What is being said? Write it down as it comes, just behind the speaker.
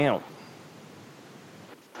Damn.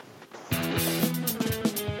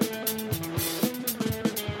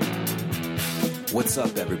 What's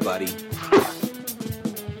up, everybody?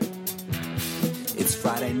 It's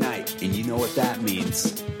Friday night, and you know what that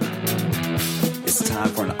means. It's time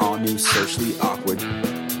for an all-new Socially Awkward.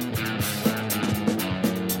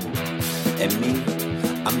 And me,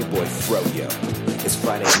 I'm your boy Froyo. It's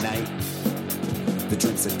Friday night. The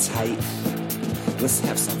drinks are tight. Let's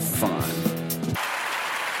have some fun.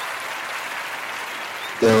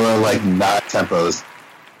 There were like 9 tempos.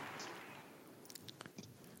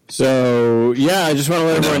 So yeah, I just want to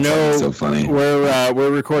let everyone know so funny.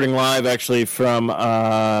 we're recording live actually from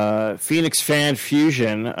Phoenix Fan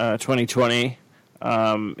Fusion 2020.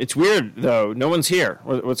 It's weird though; no one's here.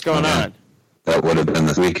 What's going on? That would have been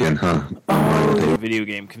this weekend, huh? Video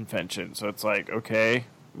game convention. So it's like, okay,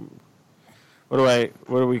 what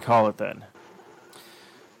do we call it then?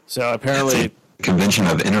 So apparently, it's a convention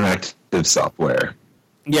of interactive software.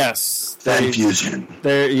 Yes, Fan Fusion.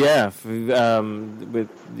 Cool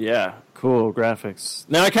graphics.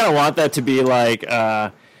 Now I kind of want that to be like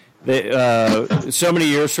so many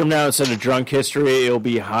years from now, instead of drunk history, it'll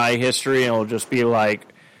be high history, and it'll just be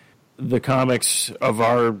like the comics of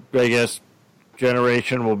our, I guess,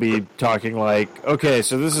 generation will be talking like, okay,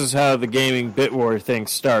 so this is how the gaming bit war thing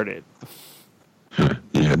started.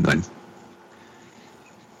 Yeah, nice.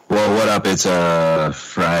 Well, what up? It's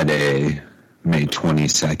Friday, May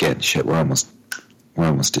 22nd. Shit, we're almost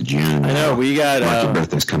to June. I know, we got your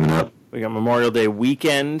birthday's coming up. We got Memorial Day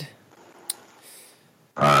weekend.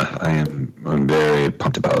 I'm very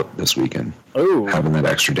pumped about this weekend. Oh, having that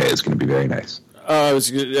extra day is going to be very nice.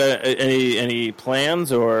 Any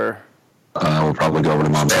plans or? We'll probably go over to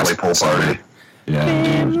Mom's family pool party. Yeah,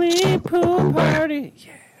 family pool party.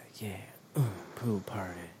 Yeah. Pool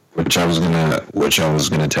party. Which I was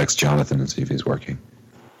gonna text Jonathan and see if he's working.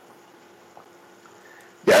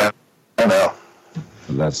 Yeah, I know.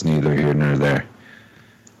 That's neither here nor there.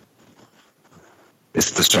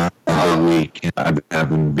 It's the start of the week. I've been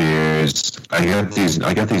having beers. I got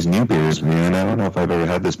these new beers, man. I don't know if I've ever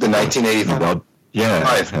had this. The 1985. Yeah,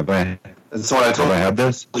 have I? That's what I told you. I had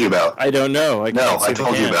this. Told you about. I don't know. I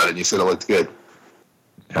told you about it. And you said it looked good.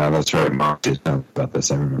 Yeah, that's right. Mark did know about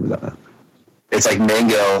this. I remember that. It's like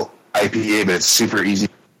mango IPA, but it's super easy.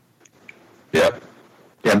 Yep.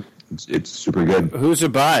 Yeah. It's super good. Who's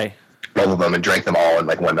it by? All of them, and drank them all in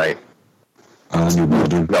like one night. New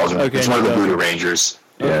Belgium. Okay, it's one of the Buddha Rangers.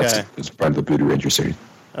 Okay. Yeah, it's part of the Buddha Ranger series.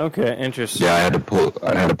 Okay, interesting. Yeah, I had to pull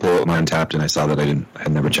it mine tapped, and I saw that I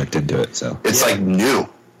had never checked into it. So it's like new,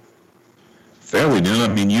 fairly new. I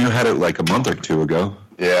mean, you had it like a month or two ago.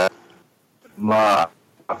 Yeah.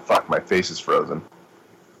 Fuck, my face is frozen.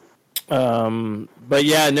 But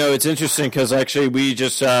yeah, no, it's interesting because actually we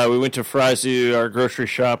just we went to Fry's to do our grocery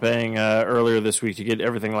shopping earlier this week to get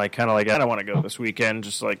everything I don't want to go this weekend,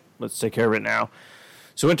 just like let's take care of it now.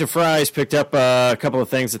 So went to Fry's, picked up a couple of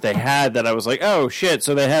things that they had that I was like, oh shit!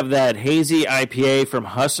 So they have that hazy IPA from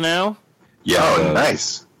Huss now. Yeah,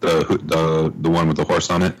 nice. The one with the horse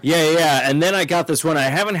on it. Yeah. And then I got this one. I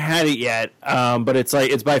haven't had it yet, but it's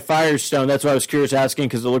by Firestone. That's why I was curious asking,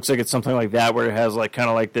 because it looks like it's something like that, where it has kind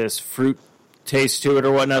of like this fruit taste to it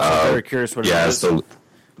or whatnot. So I'm very curious what it is. Yeah, it's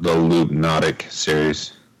the Lubnotic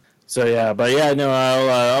series. So yeah, but yeah, no,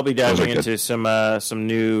 I'll be diving into some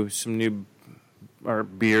new or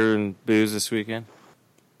beer and booze this weekend.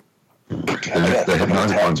 The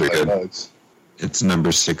Hypnotic ones are good. It's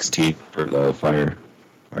number 16 for the Fire.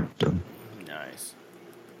 Nice.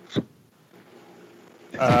 I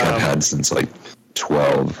think I've had since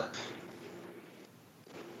 12,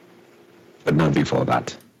 but not before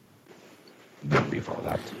that.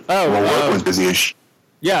 Oh, well, work was busy-ish.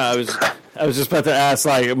 Yeah, I was just about to ask,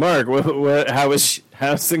 Mark,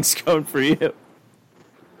 how's things going for you?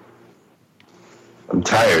 I'm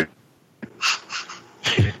tired.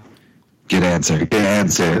 Good answer.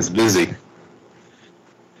 It's busy.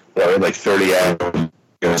 Yeah, we had 30 hours.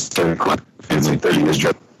 It's 30 years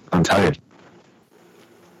trip. I'm tired.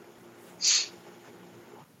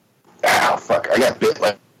 Ow, fuck. I got bit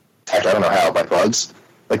I don't know how, by bugs.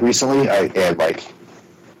 Recently, I had what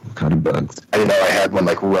kind of bugs? I didn't know I had one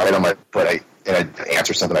right on my foot. I'd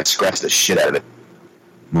answer something, I'd scratch the shit out of it.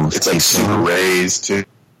 It's super raised too.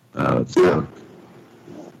 Oh, that's good.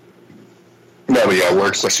 No, but yeah,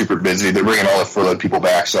 work's super busy. They're bringing all the furloughed people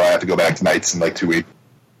back, so I have to go back tonight in 2 weeks.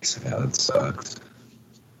 Yeah, that sucks.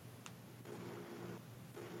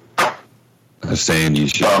 I was saying you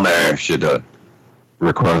should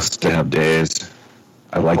request to have days.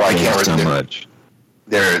 I like days so much.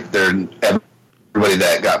 They're everybody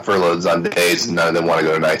that got furloughs on days, and none of them want to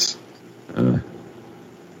go to nights.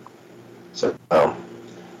 So,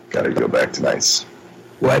 gotta go back to nights.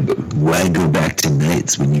 Why go back to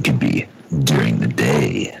nights when you could be during the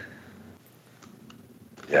day?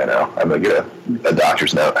 Yeah, no, I'm gonna get a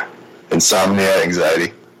doctor's note. Insomnia,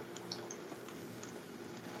 anxiety.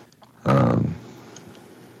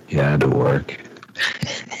 Yeah, to work.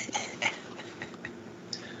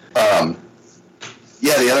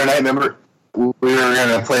 Yeah, the other night, remember, we were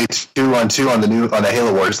gonna play 2-on-2 on the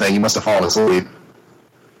Halo Wars thing. You must have fallen asleep.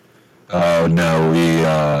 Oh, no, we,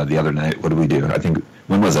 the other night, what did we do? I think,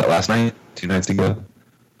 when was that, last night? 2 nights ago?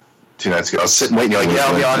 2 nights ago. I was sitting waiting, you're like, yeah,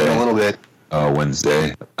 I'll be on in a little bit. Oh,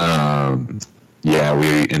 Wednesday. Yeah,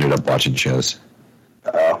 we ended up watching shows.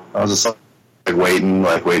 I was just waiting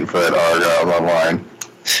for that Argo online.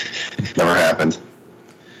 Never happened.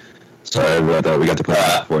 Sorry about that. We got to play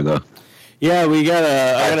that before, though. Yeah, we got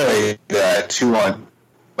I played 2-on.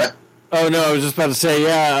 What? Oh no, I was just about to say,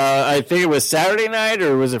 yeah. I think it was Saturday night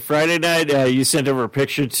or was it Friday night? You sent over a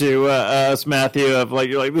picture to us, Matthew, of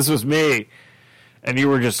you're like, this was me, and you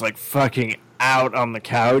were just like fucking out on the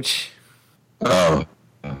couch. Oh,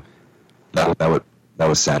 that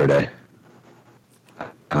was Saturday.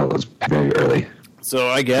 I was very early. So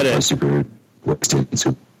I get it. I was super wasted.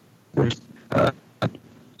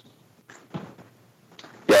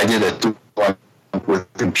 Yeah, I did a 2-on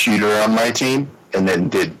with computer on my team, and then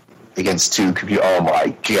did against 2 computer. Oh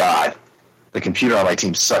my god, the computer on my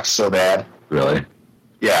team sucks so bad. Really?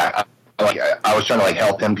 Yeah, I was trying to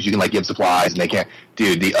help him because you can give supplies and they can't.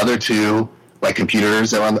 Dude, the other 2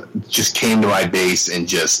 computers that just came to my base and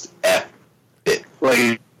just F it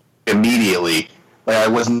immediately. I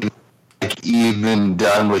wasn't even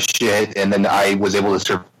done with shit, and then I was able to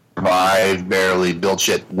survive, barely built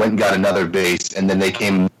shit. Went and got another base, and then they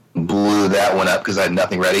came and blew that one up because I had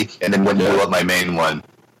nothing ready, and then went and blew up my main one.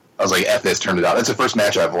 I was like, F this, turned it out. That's the first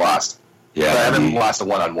match I've lost. Yeah, I haven't lost a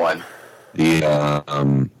 1-on-1.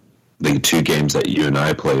 The 2 games that you and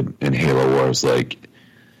I played in Halo Wars, yeah,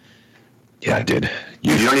 dude,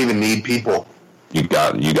 you don't even need people. You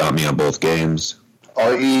got me on both games.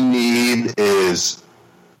 All you need is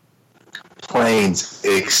planes,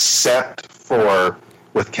 except for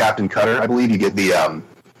with Captain Cutter, I believe you get the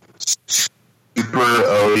Super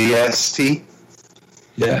ODST.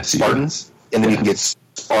 Yeah, Spartans, and then you can get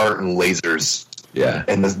Spartan lasers. Yeah,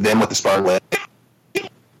 and then with the Spartan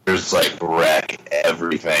lasers, wreck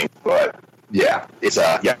everything. But yeah, it's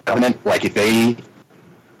Covenant. If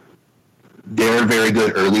they're very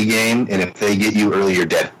good early game, and if they get you early, you're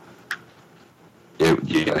dead.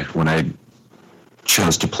 When I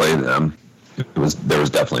chose to play them, there was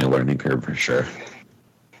definitely a learning curve for sure.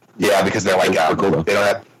 Yeah, because they're they don't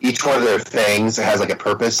have, each one of their things has a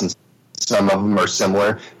purpose, and some of them are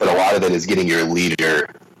similar, but a lot of it is getting your leader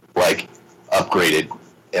upgraded,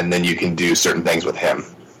 and then you can do certain things with him.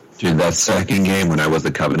 Dude, that second game when I was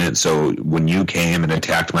the Covenant, so when you came and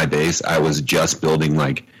attacked my base, I was just building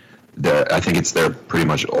I think it's their pretty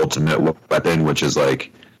much ultimate weapon, which is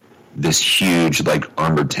this huge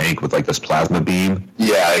armored tank with this plasma beam.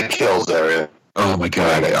 Yeah, it kills everything. Oh my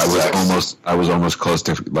god! I was almost close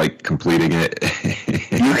to completing it.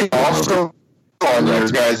 You can also on your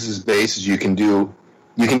guys' bases you can do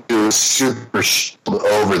super shield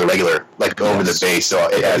over the regular over the base, so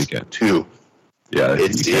it has 2. Yeah,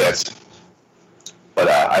 it's but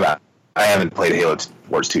I haven't played Halo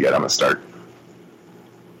Wars 2 yet. I'm gonna start.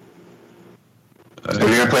 Are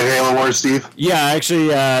you gonna play Halo Wars, Steve? Yeah, I actually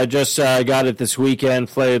just got it this weekend.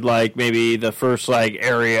 Played maybe the first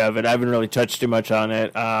area of it. I haven't really touched too much on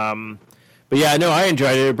it. But yeah, no, I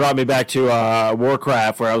enjoyed it. It brought me back to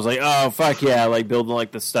Warcraft, where I was like, oh fuck yeah, building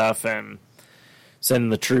the stuff and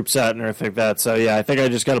sending the troops out and everything like that. So yeah, I think I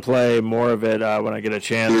just got to play more of it when I get a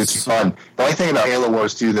chance. Dude, it's fun. The only thing about Halo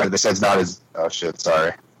Wars 2 that they said it's not as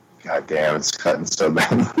sorry. God damn, it's cutting so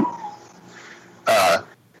bad.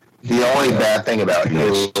 The only bad thing about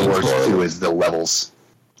Halo Wars 2 is the levels.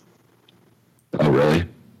 Oh, really?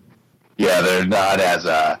 Yeah, they're not as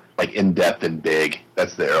in-depth and big.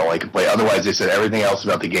 That's their only complaint. Otherwise, they said everything else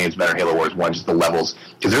about the game's better in Halo Wars 1, just the levels.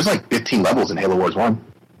 Because there's 15 levels in Halo Wars 1.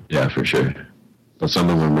 Yeah, for sure. But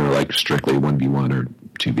some of them are strictly 1v1 or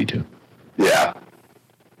 2v2. Yeah.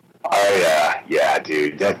 Yeah,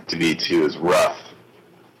 dude, that 2v2 is rough.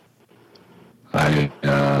 What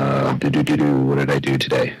did I do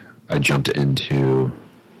today? I jumped into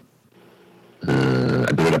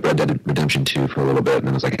I booted up Red Dead Redemption 2 for a little bit, and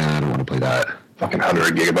then I was like, I don't want to play that. Fucking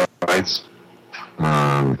 100 gigabytes.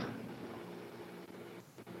 I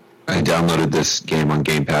downloaded this game on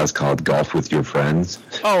Game Pass called Golf with Your Friends.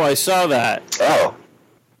 Oh, I saw that. Oh.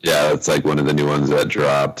 Yeah, it's one of the new ones that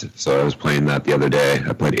dropped. So I was playing that the other day.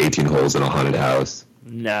 I played 18 holes in a haunted house.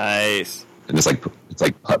 Nice. And it's like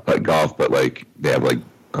putt-putt golf, but like they have like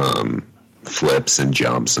flips and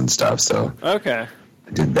jumps and stuff. So okay,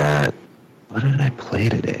 I did that. What did I play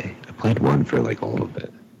today? I played one for like a little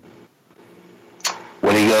bit.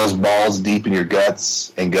 When he goes balls deep in your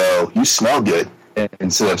guts and go, "You smell good,"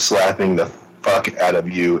 instead of slapping the fuck out of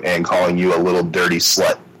you and calling you a little dirty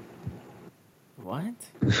slut. What?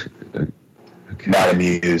 Okay. Not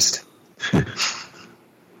amused.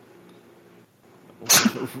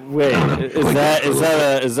 Wait, Like,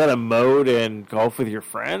 is that a mode in golf with your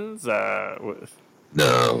friends?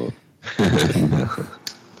 No.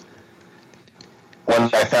 When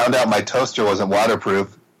I found out my toaster wasn't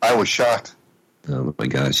waterproof, I was shocked. Oh my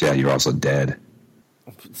gosh! Yeah, you're also dead.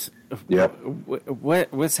 Yep.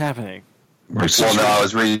 What's happening? Well, no, I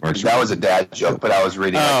was reading. That was a dad joke, but I was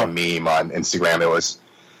reading like a meme on Instagram. It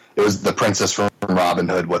was the princess from Robin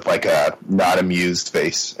Hood with like a not amused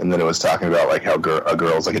face, and then it was talking about like how a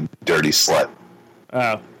girl's like a dirty slut.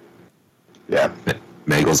 Oh, yeah.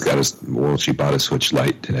 Megal's got she bought a Switch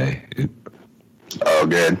Lite today. Oh,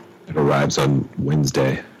 good. It arrives on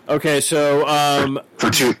Wednesday. okay. So, For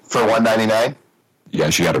 $199. Yeah,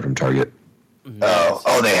 she got it from Target.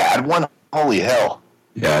 Oh, they had one. Holy hell!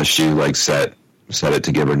 Yeah, she like set it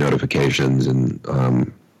to give her notifications, and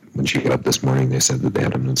when she got up this morning, they said that they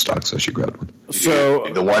had them in stock, so she grabbed one. So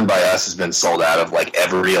the one by us has been sold out of like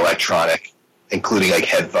every electronic, including like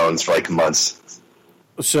headphones, for like months.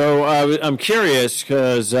 So I'm curious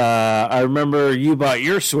because I remember you bought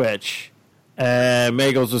your Switch, and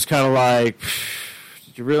Magels was kind of like,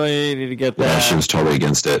 "Did you really need to get that?" Yeah, she was totally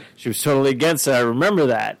against it. She was totally against it. I remember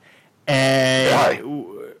that. And Why?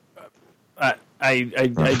 I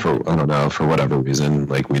don't know, for whatever reason,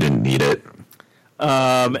 like we didn't need it.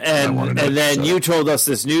 and then you told us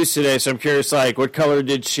this news today, so I'm curious, like, what color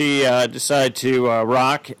did she decide to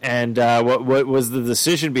rock, and what was the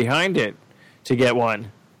decision behind it to get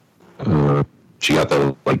one? She got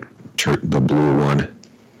the the blue one,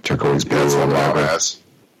 turquoise blue. That's or what mom whatever. has.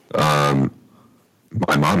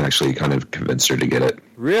 My mom actually kind of convinced her to get it.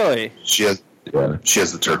 Really? She has Yeah,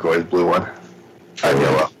 the turquoise blue one. I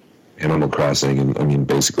know. Animal Crossing, and I mean,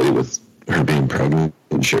 basically with her being pregnant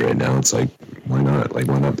and shit right now, it's like, why not? Like,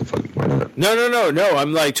 why not? Why not? No.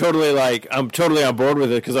 I'm totally on board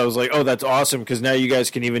with it because I was like, oh, that's awesome because now you guys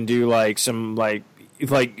can even do like some like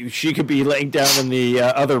she could be laying down in the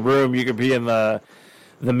other room, you could be in the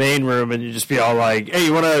main room, and you just be all like, hey,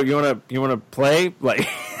 you wanna play like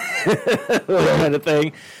kind of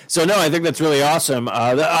thing. So no, I think that's really awesome.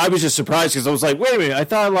 I was just surprised because I was like, wait a minute, I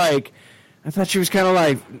thought she was kind of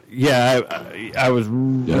like, I was.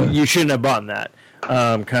 Yeah. You shouldn't have bought that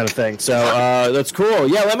kind of thing. So that's cool.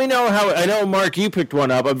 Yeah, let me know how. I know, Mark, you picked one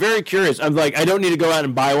up. I'm very curious. I'm like, I don't need to go out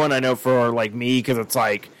and buy one. I know for like me because it's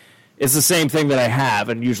like it's the same thing that I have,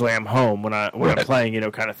 and usually I'm home when I'm playing,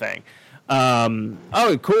 kind of thing.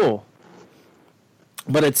 Oh, cool.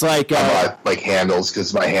 But it's like I buy like handles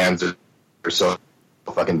because my hands are so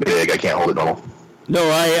fucking big. I can't hold it normal. No,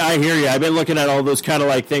 I hear you. I've been looking at all those kind of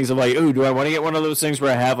like things of like, ooh, do I want to get one of those things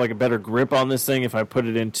where I have like a better grip on this thing if I put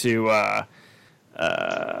it into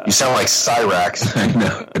You sound like Cyrax. I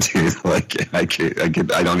know, dude. Like,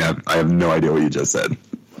 I have no idea what you just said.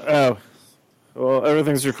 Oh, well,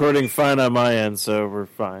 everything's recording fine on my end, so we're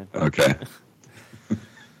fine. Okay.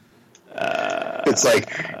 It's like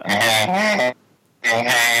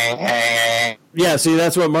yeah. See,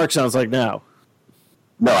 that's what Mark sounds like now.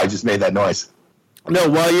 no, I just made that noise. No,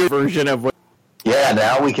 while your version of what? Yeah,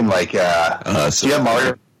 now we can like. So do you have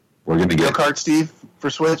Mario we're gonna get Kart, Steve, for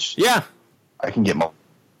Switch? Yeah. I can get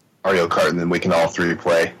Mario Kart, and then we can all three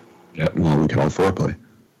play. Yeah, well, we can all four play.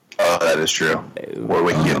 Oh, that is true. Or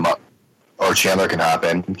we can get them up. Or Chandler can hop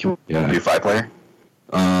in. Can we do 5-player?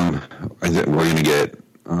 I think we're gonna get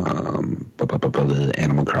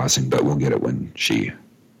Animal Crossing, but we'll get it when she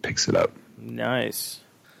picks it up. Nice.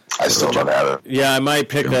 I still don't have it. Yeah, I might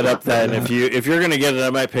pick that up then. If you're gonna get it,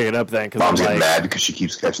 I might pick it up then. Cause Mom's I'm getting like, mad because she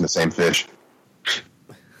keeps catching the same fish.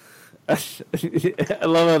 I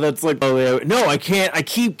love how that's like, no, I can't. I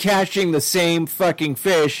keep catching the same fucking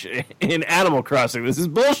fish in Animal Crossing. This is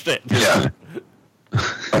bullshit. Yeah.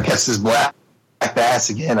 I guess this black bass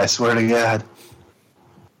again. I swear to God.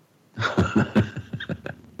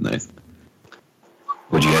 Nice.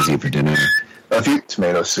 What'd you guys eat for dinner? A few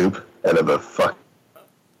tomato soup out of a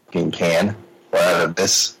fucking can. Or out of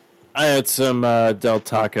this. I had some Del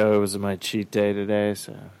Taco. It was my cheat day today,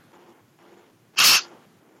 so.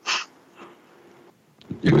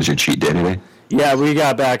 It was your cheat day today? Yeah, we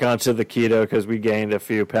got back onto the keto because we gained a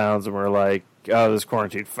few pounds, and we're like, oh, this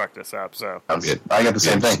quarantine fucked us up, so. I got the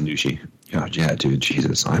same thing. Snooshi. God, yeah, dude,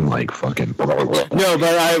 Jesus, I'm like fucking. No,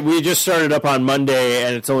 but we just started up on Monday,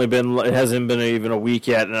 and it hasn't been even a week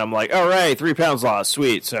yet, and I'm like, all right, 3 pounds lost,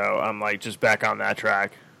 sweet. So I'm like just back on that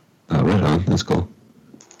track. Oh, right on. That's cool.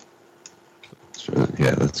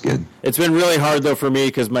 Yeah, that's good. It's been really hard though for me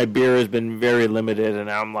because my beer has been very limited, and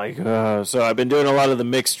now I'm like, so I've been doing a lot of the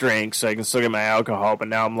mixed drinks, so I can still get my alcohol, but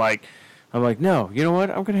now I'm like, no, you know what?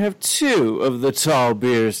 I'm gonna have 2 of the tall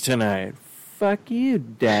beers tonight. Fuck you,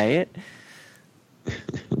 diet.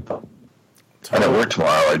 I know work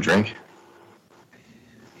tomorrow. I drink.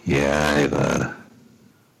 Yeah,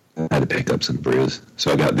 I had to pick up some brews,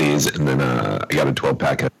 so I got these, and then I got a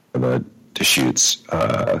 12-pack of Deschutes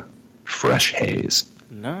Fresh Haze.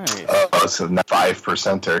 Nice. Oh, so not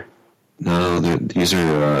 5%er. No, these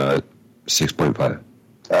are 6.5.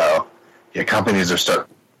 Oh, yeah. Companies are starting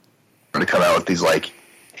to come out with these like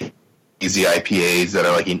easy IPAs that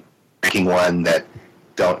are like drinking one that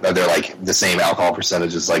they're like the same alcohol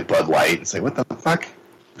percentage as like Bud Light. It's like, what the fuck?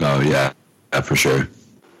 Oh yeah, for sure.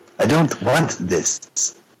 I don't want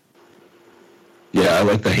this. Yeah, I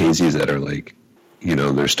like the hazies that are like,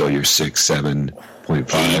 they're still your 6,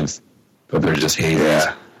 7.5s, but they're just hazies.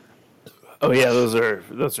 Yeah. Oh yeah, those are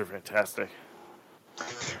fantastic.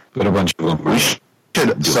 But a bunch of them We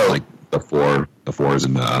should so like the 4s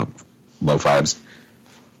and low 5s.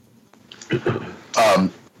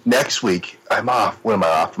 Next week I'm off. When am I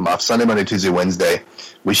off? I'm off Sunday, Monday, Tuesday, Wednesday.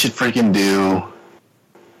 We should freaking do.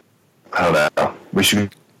 I don't know. We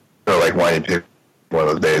should go like wine and pick one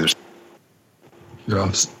of those days.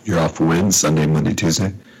 You're off when? Sunday, Monday,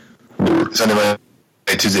 Tuesday? Sunday, Monday,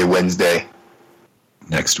 Tuesday, Wednesday.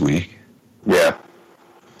 Next week? Yeah.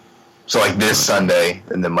 So like this Sunday,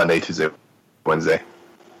 and then Monday, Tuesday, Wednesday.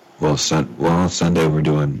 Well, Sunday we're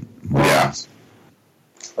doing mornings.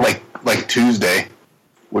 Yeah. Like Tuesday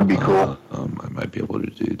would be cool. I might be able to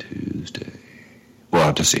do Tuesday. We'll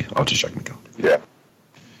have to see. I'll just check my calendar. Yeah.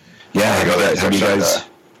 Yeah. Have you guys?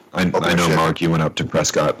 I know, Mark, you went up to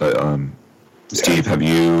Prescott, but Steve, have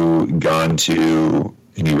you gone to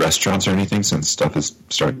any restaurants or anything since stuff has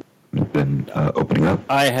been opening up?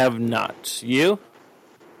 I have not. You?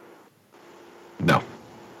 No.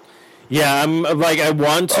 Yeah, I'm like, I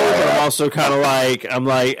want to, but I'm also kind of like,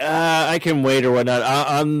 I can wait or whatnot.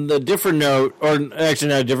 On the different note, or actually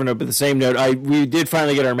not a different note, but the same note, we did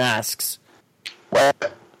finally get our masks.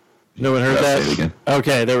 What? No one heard that? Say it again.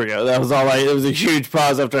 Okay, there we go. That was all it was a huge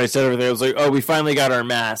pause after I said everything. I was like, oh, we finally got our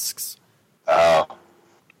masks. Oh.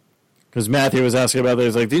 Because Matthew was asking about that. He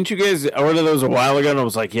was like, didn't you guys order those a while ago? And I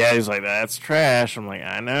was like, yeah. He's like, that's trash. I'm like,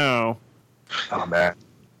 I know. Oh, man.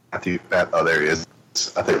 Matthew, there he is.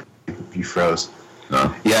 I think you froze.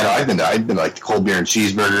 No. Yeah, no, I've been like cold beer and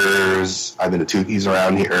cheeseburgers. I've been to Tukey's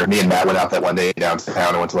around here. Me and Matt went out that one day downtown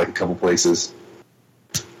and went to like a couple places.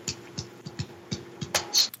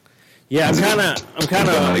 Yeah, I'm kind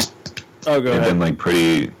of. Oh, go ahead. They've been like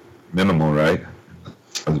pretty minimal, right?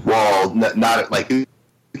 Well, not like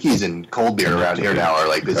Tukey's and cold beer around here now are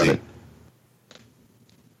like busy.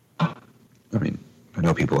 I mean, I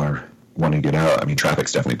know people are wanting to get out. I mean,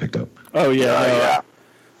 traffic's definitely picked up. Oh yeah, yeah.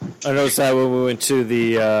 I noticed that when we went to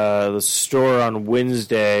the store on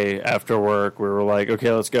Wednesday after work, we were like,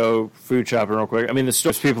 okay, let's go food shopping real quick. I mean, the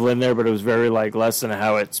store's people in there, but it was very like less than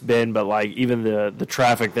how it's been. But like even the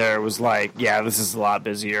traffic there was like, yeah, this is a lot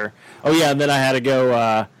busier. Oh yeah, and then I had to go.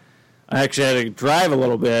 I actually had to drive a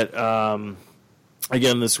little bit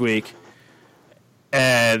again this week.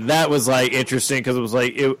 And that was, like, interesting because it was,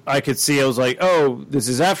 like, I could see, I was like, oh, this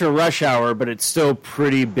is after rush hour, but it's still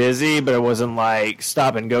pretty busy, but it wasn't, like,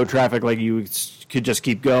 stop-and-go traffic like you could just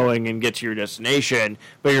keep going and get to your destination.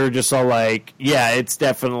 But you were just all like, yeah, it's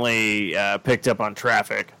definitely picked up on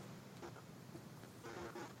traffic.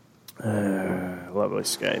 Lovely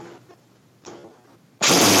Skype.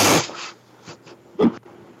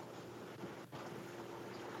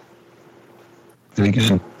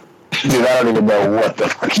 Again. Dude, I don't even know what the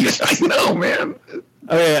fuck you I know, man.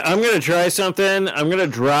 Okay, I'm going to try something. I'm going to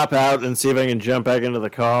drop out and see if I can jump back into the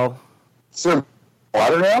call. Sir,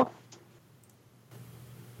 water now?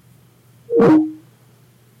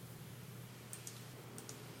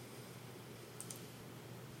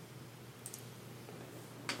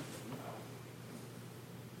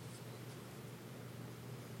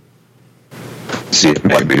 See if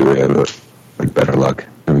maybe we have like better luck.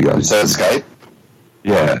 There we go. Is that Skype?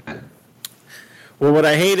 Yeah. Well, what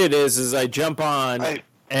I hated is I jump on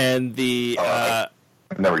and the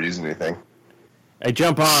I've never used anything. I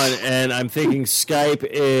jump on, and I'm thinking Skype,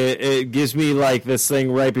 it gives me, like, this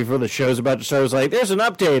thing right before the show's about to start. I was like, there's an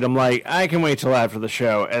update. I'm like, I can wait till after the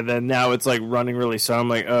show. And then now it's, like, running really slow. I'm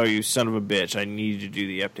like, oh, you son of a bitch. I needed to do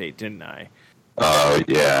the update, didn't I? Oh,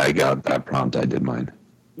 yeah, I got that prompt. I did mine.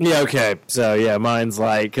 Yeah, okay. So, yeah, mine's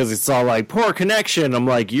like, because it's all like, poor connection. I'm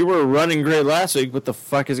like, you were running great last week. What the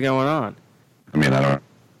fuck is going on? I mean, I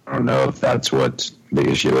don't know if that's what the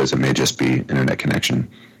issue is. It may just be internet connection.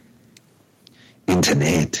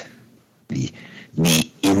 Internet. The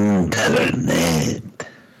internet.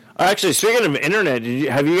 Actually, speaking of internet,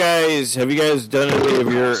 have you guys done any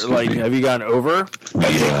of your, like, have you gone over?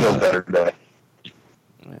 I feel better today.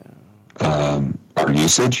 Our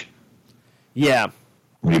usage? Yeah.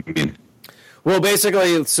 What do you mean? Well,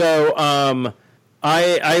 basically, so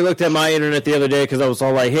I looked at my internet the other day because I was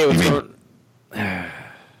all like, hey, what's going on?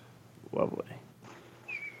 Lovely.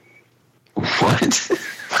 What?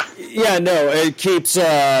 Yeah, no, it keeps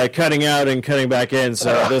cutting out and cutting back in,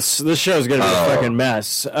 so this show's going to be a fucking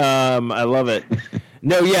mess. I love it.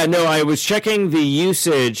 No, I was checking the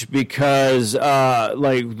usage because,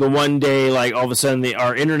 like, the one day, like, all of a sudden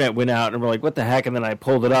our internet went out, and we're like, what the heck? And then I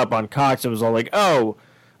pulled it up on Cox, and it was all like,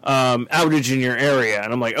 outage in your area.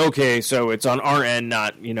 And I'm like, okay, so it's on our end,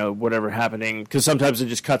 not, whatever happening, because sometimes it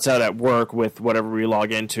just cuts out at work with whatever we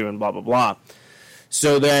log into and blah, blah, blah.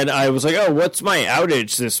 So then I was like, oh, what's my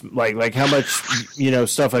outage this, like how much,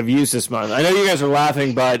 stuff I've used this month? I know you guys are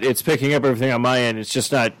laughing, but it's picking up everything on my end. It's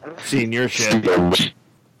just not seeing your shit.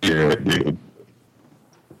 Yeah, dude.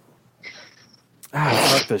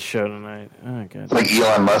 Fuck this show tonight. Oh, God. Like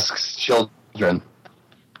Elon Musk's children.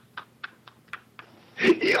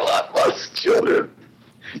 Elon Musk's children.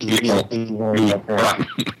 Oh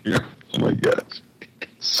my gosh.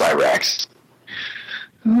 Cyrax.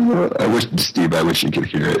 I wish you could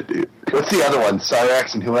hear it, dude. What's the other one?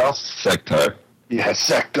 Cyrax and who else? Sector. Yeah,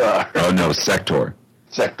 Sector. Oh, no, Sector.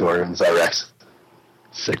 Sector and Cyrax.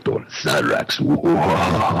 Sector. Cyrax.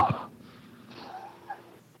 Whoa.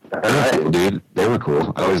 Cool, dude. They were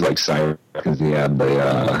cool. I always liked Cyrax because he had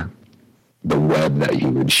the web that you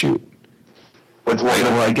would shoot. What's one?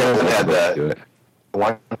 I guess it had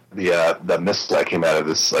the mist that came out of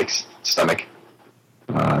his stomach.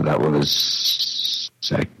 That was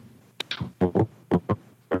Sector.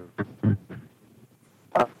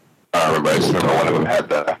 I just remember one of them had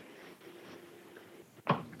the.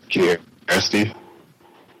 Can you hear Steve?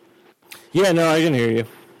 Yeah, no, I can hear you.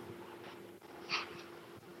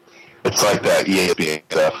 It's like that ESPN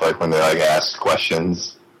stuff, like when they ask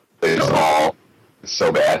questions, they just all it's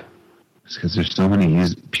so bad. It's because there's so many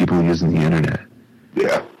people using the internet.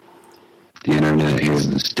 Yeah. The internet here in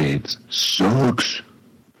the States sucks.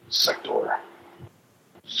 Sector.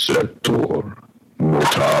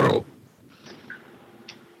 Motaro.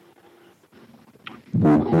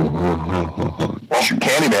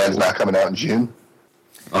 Candyman's not coming out in June.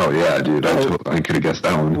 Oh yeah, dude! I could have guessed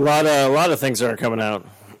that one. A lot of things aren't coming out.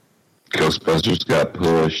 Ghostbusters got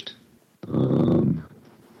pushed. Oh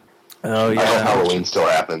yeah, I hope Halloween still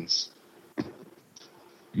happens.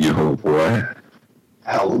 You hope what?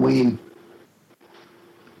 Halloween.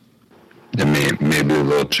 And maybe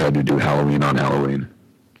they'll try to do Halloween on Halloween.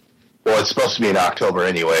 Well, it's supposed to be in October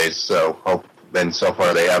anyways, so so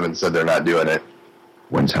far they haven't said they're not doing it.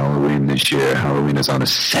 When's Halloween this year? Halloween is on a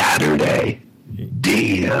Saturday.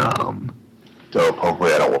 Damn. So hopefully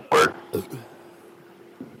that'll work.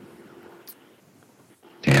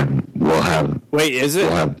 Damn, we'll have... Wait, is it?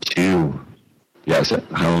 We'll have two. Yes,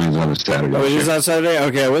 Halloween's on a Saturday. Oh, it is on Saturday?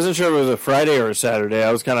 Okay, I wasn't sure if it was a Friday or a Saturday.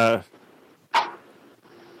 I was kind of...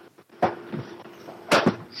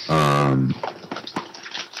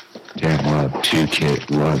 Damn, we'll have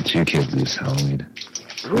two kids this Halloween.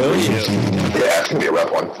 Really? Yeah, it's going to be a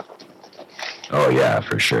rough one. Oh, yeah,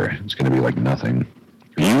 for sure. It's going to be like nothing.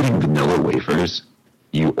 Are you eating vanilla wafers?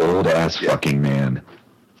 You old-ass fucking man.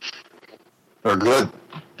 They're good.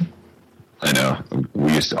 I know.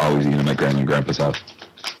 We used to always eat them at Grandma and Grandpa's house.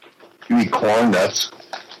 You eat corn nuts?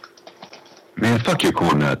 Man, fuck your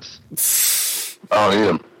corn nuts. I don't eat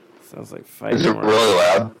them. Sounds like fighting. Is it really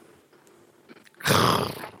loud?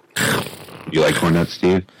 You like corn nuts,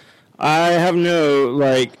 Steve? I have no,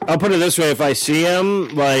 I'll put it this way. If I see them,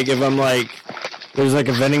 if I'm there's a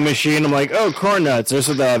vending machine, I'm like, oh, corn nuts. There's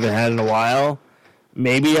something I haven't had in a while.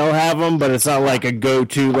 Maybe I'll have them, but it's not like a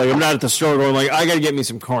go-to. I'm not at the store going I got to get me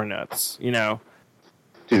some corn nuts,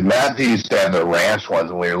 Dude, Matt used to have the ranch ones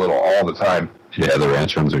when we were little all the time. Yeah, the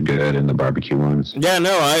ranch ones are good and the barbecue ones. Yeah,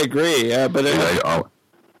 no, I agree. Yeah, but...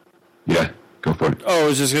 Yeah. Go for it. Oh, I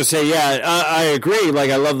was just gonna say, yeah, I agree.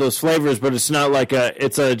 Like, I love those flavors, but it's not like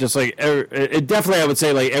just like it definitely, I would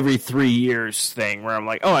say, like every 3 years thing where I'm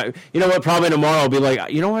like, oh, you know what? Probably tomorrow I'll be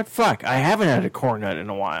like, you know what? Fuck, I haven't had a corn nut in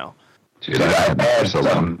a while. Dude, I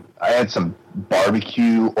had some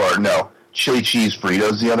barbecue chili cheese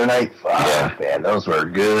Fritos the other night. Fuck, man, those were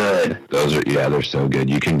good. They're so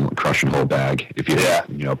good. You can crush a whole bag if you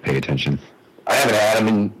pay attention. I haven't had them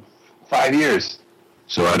in 5 years.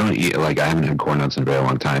 So I don't eat, I haven't had corn nuts in a very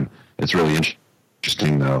long time. It's really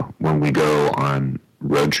interesting, though, when we go on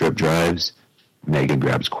road trip drives, Megan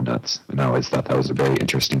grabs corn nuts. And I always thought that was a very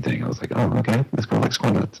interesting thing. I was like, oh, okay, this girl likes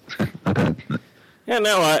corn nuts. Okay. Yeah,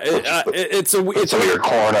 no, it's a weird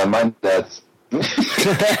corn on my nuts. Yeah,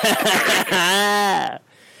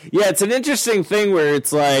 it's an interesting thing where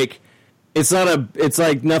it's like, it's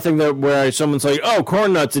like nothing that where someone's like, oh,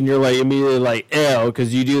 corn nuts, and you're like immediately like, ew,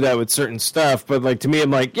 because you do that with certain stuff. But like, to me,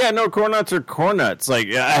 I'm like, yeah, no, corn nuts are corn nuts. Like,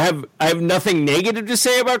 I have nothing negative to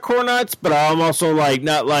say about corn nuts, but I'm also like,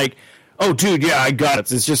 not like, oh, dude, yeah, I got it.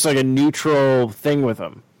 It's just like a neutral thing with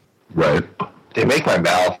them. Right. They make my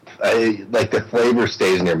mouth, the flavor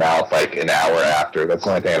stays in your mouth like an hour after. That's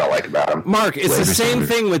the only thing I don't like about them. Mark, it's the same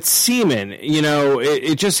thing with semen. You know,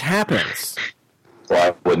 it just happens.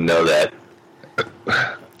 Well, I wouldn't know that.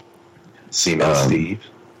 Seaman Steve.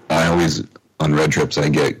 I always, on road trips, I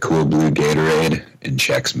get Cool Blue Gatorade and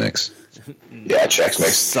Chex Mix. Yeah, Chex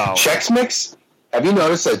Mix. Solid. Chex Mix? Have you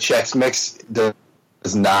noticed that Chex Mix does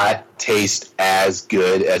not taste as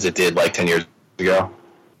good as it did like 10 years ago?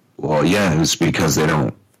 Well, yeah, it's because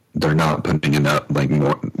they're not putting enough,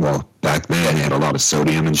 more, well, back then they had a lot of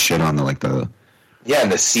sodium and shit on the... Yeah,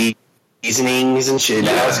 and the seasonings and shit.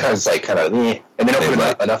 Yeah. Now it's kind of and they don't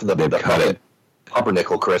put enough of the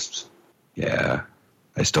pumpernickel crisps. Yeah,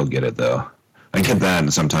 I still get it, though. I get that,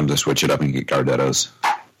 and sometimes I switch it up and get Gardettos.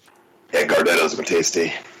 Yeah, Gardettos are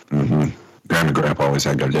tasty. Mm-hmm. Grandma and Grandpa always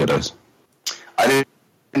had Gardettos. I didn't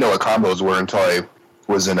know what combos were until I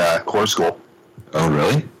was in core school. Oh,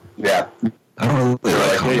 really? Yeah. I don't really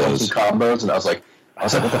like combos. Hey, some combos, and I was like,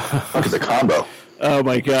 what the fuck is a combo? Oh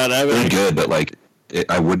my god, they're good, but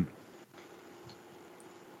I would.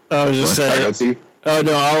 I was just saying. Oh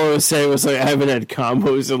no, all I was saying was I haven't had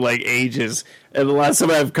combos in ages, and the last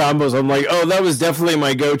time I have combos, I'm like, oh, that was definitely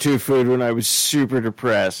my go-to food when I was super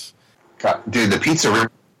depressed. Dude, the pizzeria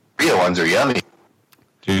ones are yummy.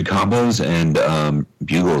 Dude, combos and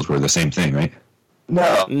bugles were the same thing, right?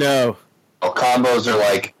 No. Well, combos are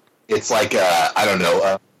I don't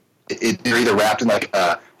know. They're either wrapped in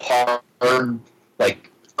a hard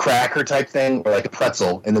cracker type thing or a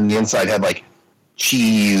pretzel, and then the inside had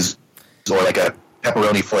cheese or a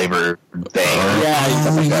pepperoni flavor thing.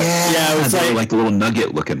 Yeah, it was like the little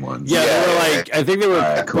nugget looking ones. Yeah, they were I think they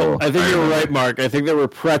were cool. I think you were right, Mark. I think they were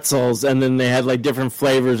pretzels, and then they had different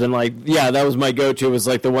flavors, and that was my go-to. It was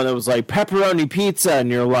the one that was pepperoni pizza, and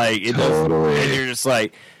you're totally. And you're just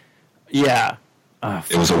yeah.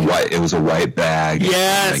 It was a white bag.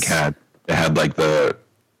 Yes. It had the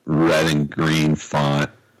red and green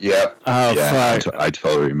font. Yep. Oh, fuck. I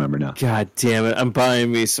totally remember now. God damn it. I'm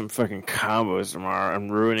buying me some fucking combos tomorrow. I'm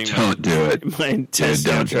ruining my intestines.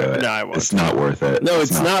 Dude, don't do it. No, I won't. It's not worth it. No,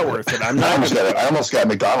 it's not worth it. I'm not. I almost got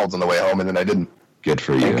McDonald's on the way home, and then I didn't. Good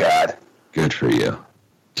for you. Thank God. Good for you.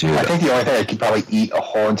 Dude, I think the only thing I could probably eat a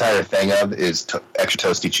whole entire thing of is extra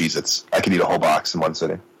toasty Cheez-Its. I could eat a whole box in one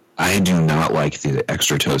sitting. I do not like the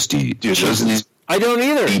extra toasty Cheez-Its. I don't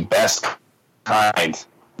either. The best kind.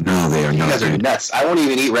 No, they are not. You guys are nuts. I won't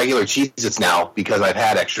even eat regular Cheez-Its now because I've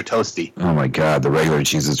had extra toasty. Oh my god, the regular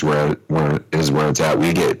Cheez-Its is where it's at.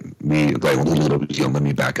 Let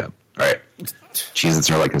me back up. All right, Cheez-Its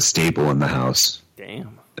are a staple in the house.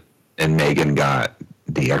 Damn. And Megan got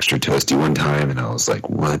the extra toasty one time, and I was like,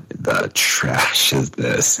 "What the trash is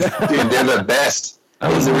this?" Dude, they're the best.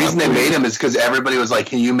 The reason they made them is because everybody was like,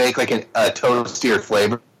 "Can you make a toastier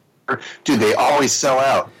flavor?" Dude, they always sell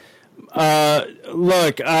out.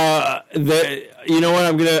 Look, you know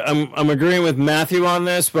what? I'm agreeing with Matthew on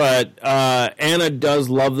this, but Anna does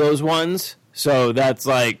love those ones, so that's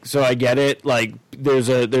so I get it. There's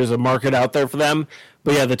a market out there for them,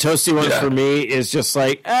 but yeah, the toasty ones for me is just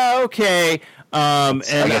okay. And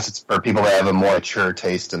I guess it's for people that have a more mature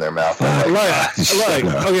taste in their mouth.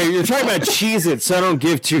 Okay, you're talking about Cheez-Its, so I don't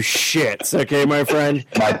give two shits, okay, my friend?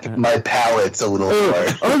 My palate's a little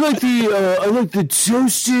hard. I like the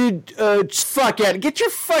toasted, fuck it. Get your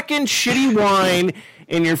fucking shitty wine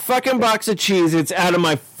and your fucking box of Cheez-Its out of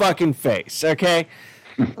my fucking face, okay?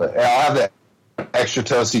 I'll have that extra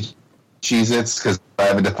toasty Cheez-Its because I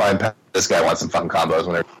have a defined palate. This guy wants some fucking combos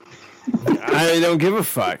when they're... I don't give a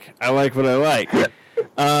fuck. I like what I like.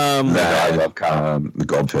 I love the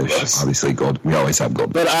goldfish. Obviously, we always have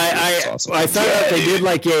goldfish. But I found out they did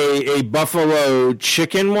like a buffalo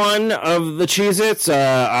chicken one of the Cheez-Its.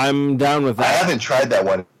 I'm down with that. I haven't tried that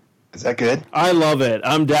one. Is that good? I love it.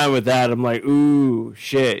 I'm down with that. I'm like, ooh,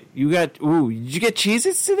 shit. Did you get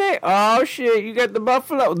Cheez-Its today? Oh, shit, you got the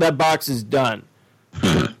buffalo. That box is done.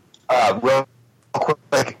 Real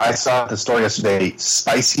quick, I saw the store yesterday,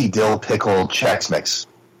 spicy dill pickle Chex Mix.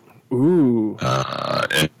 Ooh.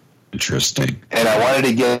 Interesting. And I wanted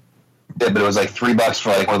to get it, but it was like $3 for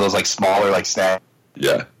like one of those like smaller like snack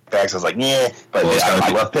bags. I was like, yeah, but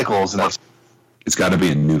I love pickles, and it's got to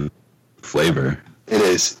be a new flavor. It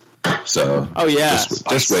is. So, oh yeah,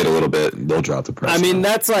 just wait a little bit, and they'll drop the price. I mean,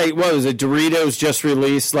 that's like, what was it? Doritos just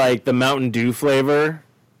released like the Mountain Dew flavor.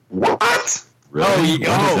 What? Really? What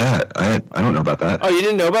is that? I don't know about that. Oh, you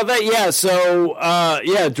didn't know about that? Yeah. So,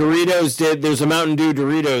 Doritos did. There's a Mountain Dew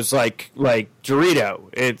Doritos like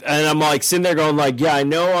Dorito. And I'm like sitting there going like, yeah, I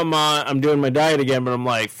know I'm doing my diet again, but I'm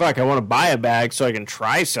like, fuck, I want to buy a bag so I can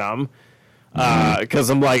try some.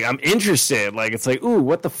 Because I'm like, I'm interested. Like, it's like, ooh,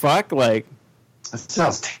 what the fuck? Like, that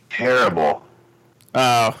sounds terrible.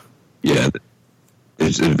 Oh. Yeah,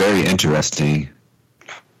 it's very interesting.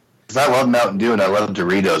 Because I love Mountain Dew and I love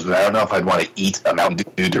Doritos, but I don't know if I'd want to eat a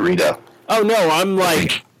Mountain Dew Dorito. Oh, no, I'm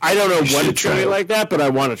like, I don't know what to try it like that, but I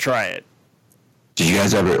want to try it. Did you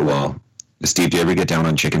guys Steve, do you ever get down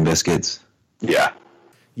on chicken biscuits? Yeah.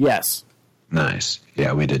 Yes. Nice.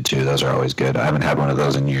 Yeah, we did too. Those are always good. I haven't had one of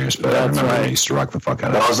those in years, but I remember I used to rock the fuck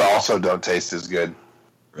out of those. Those also don't taste as good.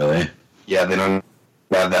 Really? Yeah, they don't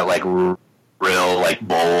have that like real like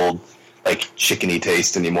bold like chickeny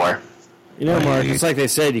taste anymore. You know, Mark, it's like they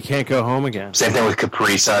said, you can't go home again. Same thing with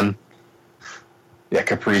Capri Sun. Yeah,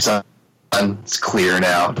 Capri Sun. It's clear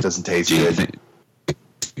now. It doesn't taste good.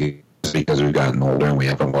 Because we've gotten older and we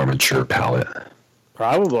have a more mature palate.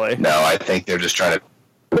 Probably. No, I think they're just trying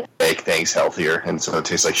to make things healthier, and so it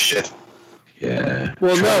tastes like shit. Yeah.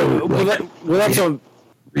 Well, that's what...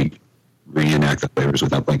 Reenact the flavors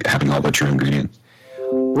without like having all the true ingredients.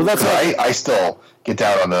 Well, that's why I still get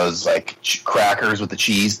down on those like crackers with the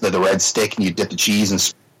cheese, the red stick, and you dip the cheese and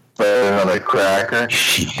spread it on the cracker.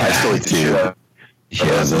 Yeah, I still eat the shit out.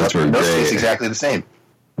 Yeah, those were great. Those taste exactly the same.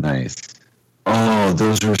 Nice. Oh,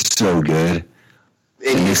 those were so good.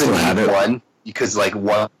 And you couldn't eat one because like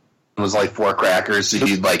one was like 4 crackers, so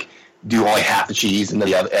you'd like do only half the cheese, and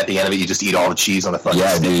then at the end of it, you just eat all the cheese on the fucking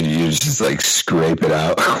stick. Dude, you just like scrape it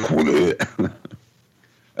out. I'm doing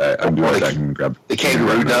that. I can grab the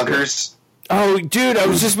kangaroo dunkers. Oh, dude, I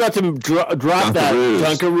was just about to drop that.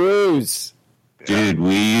 Dunkaroos. Dude,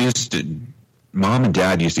 Mom and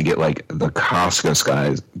Dad used to get like the Costco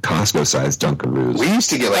size Dunkaroos. We used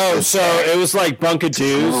to get like so it was like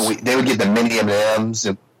Bunkadoos. They would get the mini M&Ms.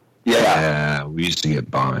 Yeah, we used to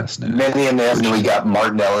get bomb ass now. Mini M&Ms, and we got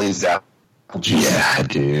Martinelli's apple juice. Yeah,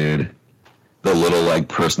 dude, the little like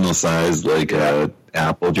personal size like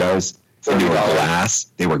apple jars. They were glass.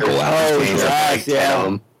 They were glass. Oh, glass,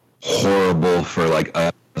 yeah. Horrible for like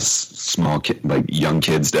a small kid, like young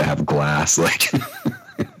kids to have glass. Like,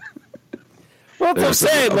 well, that's what I'm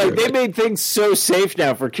saying. Like, they made things so safe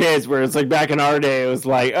now for kids, where it's like back in our day, it was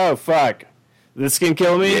like, oh fuck, this can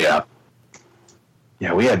kill me. Yeah.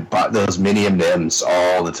 Yeah, we had bought those mini M&Ms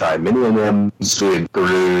all the time. Mini M&Ms, we had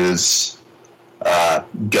Brews,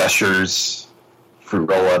 Gushers, fruit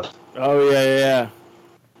roll-up. Oh yeah.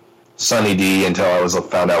 Sunny D until I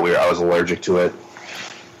found out I was allergic to it.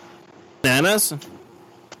 Bananas?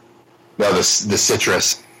 No, the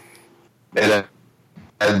citrus. It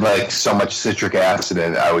had like so much citric acid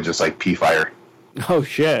in it, I would just like pee fire. Oh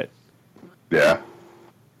shit. Yeah.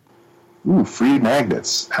 Ooh, free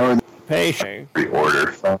magnets. How are they? Patient.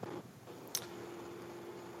 Pre-order. Try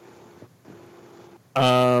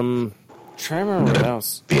to remember what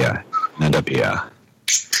else. Yeah.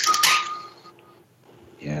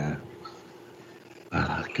 Yeah.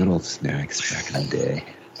 Good old snacks back in the day.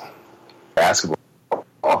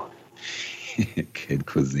 Basketball. Kid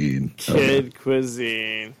cuisine.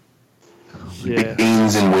 Cuisine. Yeah.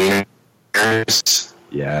 Beans and wieners.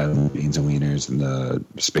 Yeah, beans and wieners and the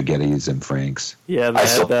spaghettis and Franks. Yeah, chicken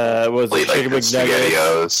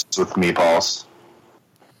SpaghettiOs with meatballs.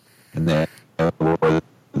 And then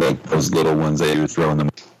like those little ones that you would throw in the...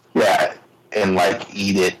 Yeah, and like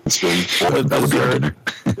eat it. That would be our dinner.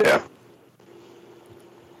 Yeah.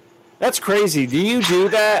 That's crazy. Do you do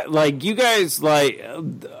that? Like, you guys, like...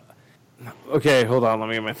 Okay, hold on. Let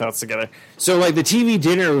me get my thoughts together. So, like, the TV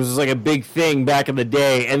dinner was, like, a big thing back in the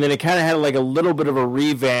day, and then it kind of had, like, a little bit of a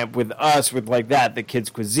revamp with us, with, like, the kids'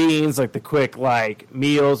 cuisines, like, the quick, like,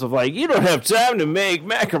 meals of, like, you don't have time to make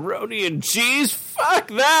macaroni and cheese? fuck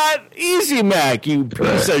that, Easy Mac, you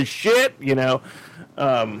piece of shit. You know,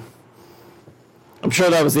 I'm sure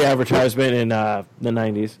that was the advertisement in the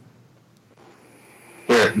 90s.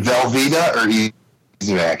 Here, Velveeta or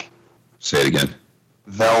Easy Mac? Say it again.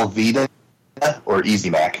 Velveeta or Easy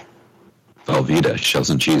Mac? Velveeta, shells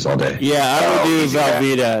and cheese all day. Yeah, I would do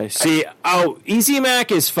Velveeta. See, Easy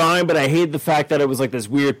Mac is fine, but I hate the fact that it was like this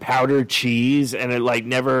weird powdered cheese, and it like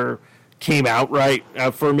never came out right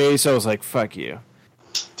for me. So I was like, "Fuck you,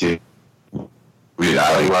 dude."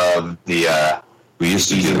 I love the. We used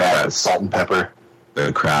to Easy do Mac with salt and pepper.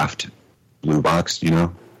 The Kraft blue box, you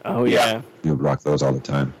know. Oh yeah, you would rock those all the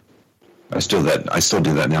time. I still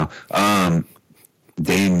do that now.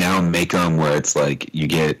 They now make them where it's like you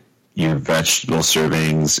get your vegetable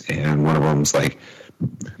servings, and one of them's like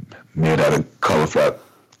made out of cauliflower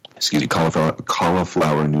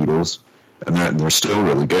noodles, and they're still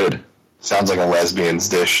really good. Sounds like a lesbian's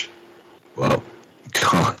dish. Well,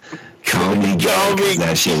 call me gay because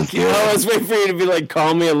that shit is good. I was waiting for you to be like,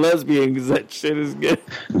 call me a lesbian because that shit is good.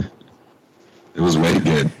 It was way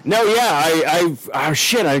good. No, yeah,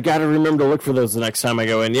 I got to remember to look for those the next time I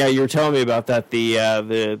go in. Yeah, you were telling me about that,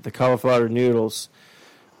 the cauliflower noodles.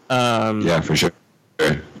 Yeah, for sure.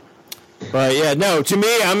 But yeah, no, to me,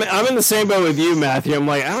 I'm in the same boat with you, Matthew. I'm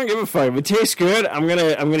like, I don't give a fuck. If it tastes good, I'm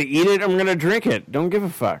gonna eat it. I'm gonna drink it. Don't give a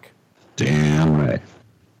fuck. Damn right.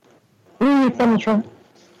 We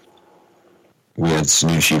had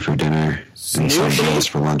Snooshi for dinner and sombreros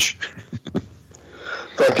for lunch.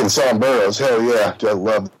 Fucking sombreros, hell yeah. I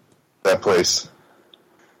love that place.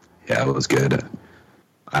 Yeah, it was good.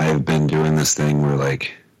 I've been doing this thing where,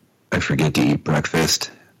 like, I forget to eat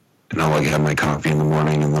breakfast, and I'll, like, have my coffee in the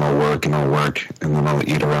morning, and then I'll work, and then I'll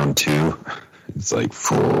eat around 2. It's, like,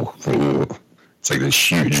 full. It's like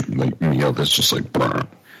this huge, like, meal that's just, like, burn.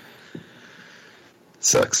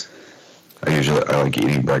 Sucks. I like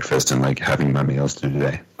eating breakfast and like having my meals through the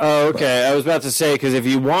day. Oh, okay. I was about to say, because if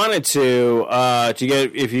you wanted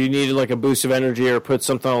if you needed like a boost of energy or put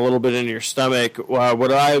something a little bit in your stomach,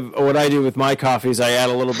 what I do with my coffee is I add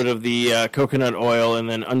a little bit of the coconut oil and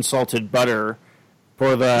then unsalted butter,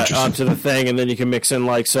 pour that onto the thing, and then you can mix in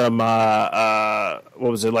like some what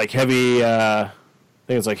was it, like heavy? I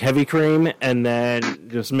think it's like heavy cream, and then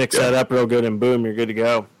just mix that up real good, and boom, you're good to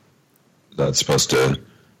go. That's supposed to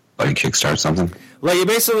like kickstart something? Like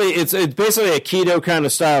it's basically a keto kind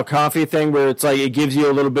of style coffee thing where it's like it gives you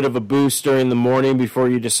a little bit of a boost during the morning before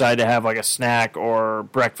you decide to have like a snack or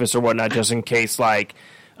breakfast or whatnot, just in case like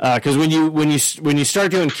because when you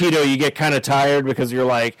start doing keto you get kind of tired because you're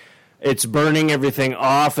like it's burning everything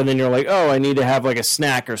off, and then you're like, oh, I need to have like a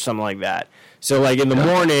snack or something like that. So like in the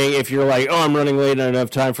morning, if you're like, oh, I'm running late on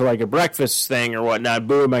enough time for like a breakfast thing or whatnot,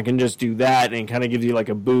 boom, I can just do that, and it kind of gives you like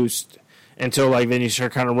a boost until like then you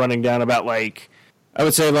start kind of running down about like, I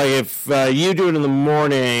would say like if you do it in the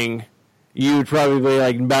morning, you would probably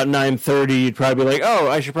like about 9:30, you'd probably be like, oh,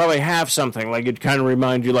 I should probably have something. Like it'd kind of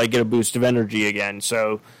remind you like get a boost of energy again.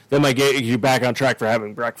 So that might get you back on track for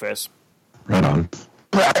having breakfast. Right on.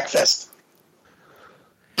 Breakfast.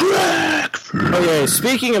 Okay,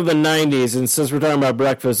 speaking of the 90s, and since we're talking about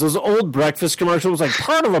breakfast, those old breakfast commercials, like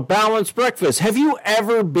part of a balanced breakfast. Have you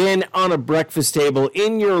ever been on a breakfast table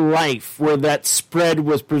in your life where that spread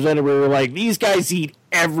was presented where you're like, these guys eat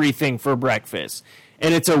everything for breakfast?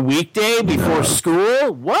 And it's a weekday before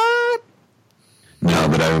school? What? No,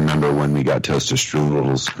 but I remember when we got toaster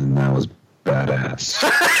strudels, and that was badass.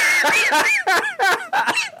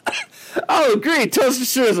 Oh, great. Toaster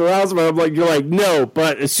strudels are awesome. I'm like, you're like, no,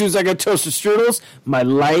 but as soon as I got toaster strudels, my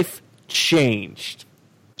life changed.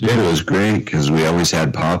 Yeah, it was great because we always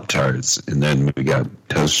had Pop-Tarts, and then we got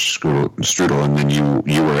toaster strudel, and then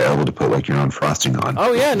you were able to put like your own frosting on.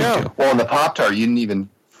 Oh, yeah, no. Well, in the Pop-Tart, you didn't even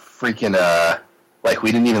freaking,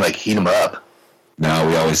 we didn't even like heat them up. No,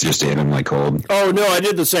 we always just ate them like cold. Oh, no, I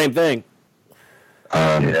did the same thing.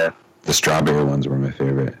 Yeah. The strawberry ones were my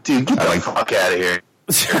favorite. Dude, get the fuck out of here.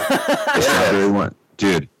 The strawberry one,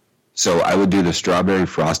 dude. So I would do the strawberry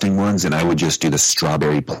frosting ones, and I would just do the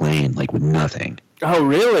strawberry plain, like with nothing. Oh,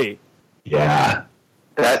 really? Yeah.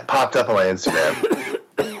 That popped up on my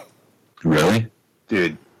Instagram. Really?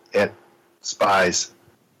 Dude, it Spies.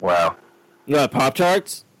 Wow. You got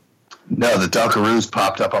Pop-Tarts? No, the Dunkaroos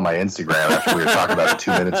popped up on my Instagram after we were talking about it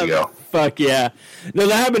 2 minutes ago. Fuck yeah. No,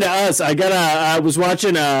 that happened to us. I was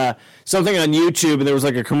watching something on YouTube, and there was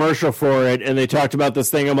like a commercial for it, and they talked about this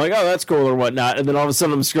thing. I'm like, oh, that's cool or whatnot. And then all of a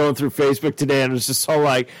sudden I'm scrolling through Facebook today, and it's just so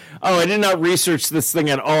like, oh, I did not research this thing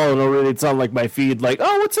at all. And already it's on like my feed like,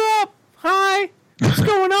 oh, what's up? Hi. What's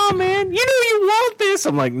going on, man? You know you want this.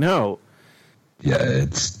 I'm like, no. Yeah,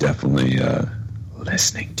 it's definitely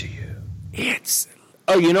listening to you. It's.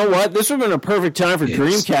 Oh, you know what? This would have been a perfect time for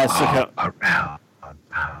Dreamcast to come.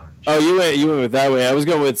 Oh, you went with that way. I was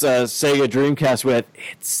going with Sega Dreamcast with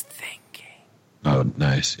It's Thinking. Oh,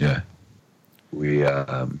 nice. Yeah. We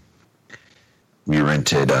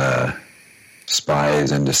rented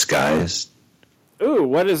Spies in Disguise. Ooh,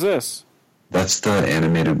 what is this? That's the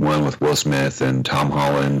animated one with Will Smith and Tom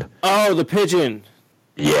Holland. Oh, the pigeon.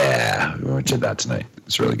 Yeah, we rented that tonight.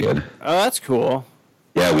 It's really good. Oh, that's cool.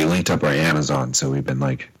 Yeah, we linked up our Amazon, so we've been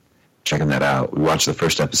like checking that out. We watched the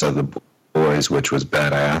first episode of The Boys, which was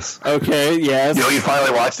badass. Okay, yes. You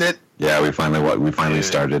finally watched it? Yeah, we finally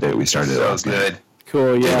started it. We started it last night.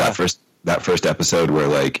 Cool, yeah. Dude, that first episode where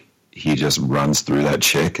like he just runs through that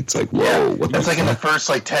chick. It's like, whoa, what the That's like in the first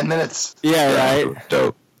like 10 minutes. Yeah, right.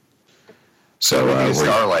 Dope. So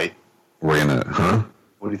Starlight. We're gonna, huh?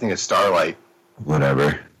 What do you think of Starlight?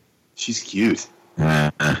 Whatever. She's cute.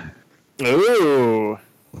 Ooh.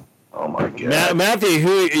 Oh my god. Matthew,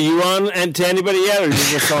 who are you on and to anybody yet, or you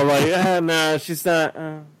just all like, no, she's not.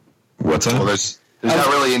 What's up? Well, there's not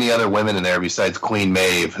really any other women in there besides Queen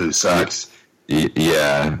Maeve, who sucks.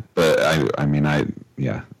 Yeah, but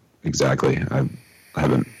yeah, exactly. I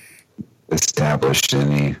haven't established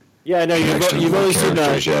any. Yeah, no, you've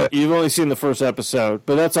only seen the first episode,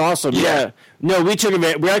 but that's awesome. Yeah. No, we took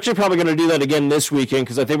it. We're actually probably going to do that again this weekend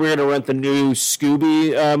because I think we're going to rent the new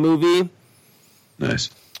Scooby movie.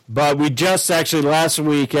 Nice. But we just actually last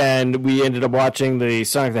weekend we ended up watching the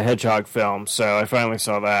Sonic the Hedgehog film, so I finally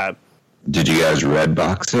saw that. Did you guys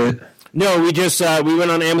Redbox it? No, we just we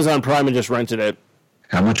went on Amazon Prime and just rented it.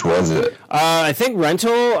 How much was it? I think it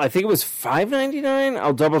was $5.99.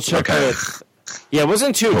 I'll double check it. Yeah, it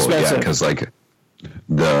wasn't too expensive. Yeah, because like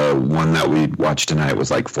the one that we watched tonight was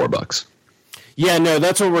like $4. Yeah, no,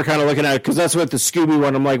 that's what we're kind of looking at because that's what the Scooby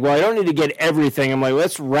one. I'm like, well, I don't need to get everything. I'm like,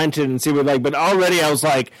 let's rent it and see what like. But already I was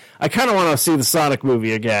like, I kind of want to see the Sonic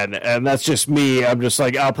movie again, and that's just me. I'm just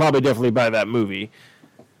like, I'll probably definitely buy that movie.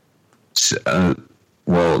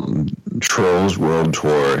 Well, Trolls World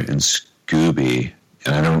Tour and Scooby,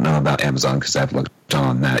 and I don't know about Amazon because I haven't looked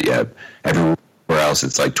on that yet. Everywhere else,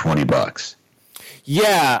 it's like $20.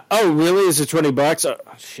 Yeah. Oh, really? Is it $20? Oh,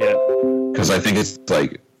 shit. Because I think it's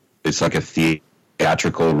like a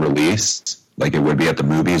theatrical release, like it would be at the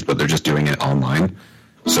movies, but they're just doing it online.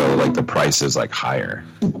 So like the price is like higher.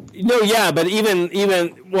 No, yeah, but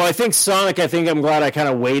even well, I think Sonic. I think I'm glad I kind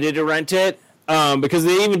of waited to rent it because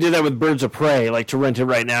they even did that with Birds of Prey. Like to rent it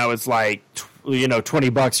right now, it's like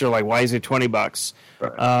 $20. You're like, why is it $20?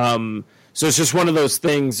 Right. So it's just one of those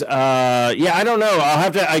things. Yeah, I don't know.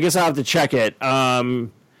 I guess I'll have to check it.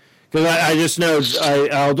 Because I just know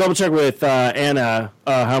I'll double check with Anna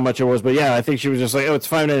how much it was, but yeah, I think she was just like, oh, it's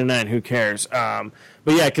 $5.99. Who cares?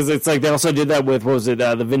 But yeah, because it's like they also did that with what was it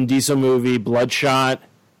the Vin Diesel movie Bloodshot?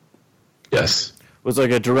 Yes, was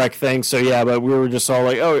like a direct thing. So yeah, but we were just all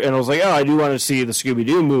like, oh, and I was like, oh, I do want to see the Scooby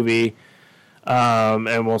Doo movie,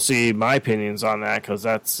 and we'll see my opinions on that because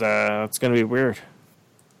that's gonna be weird.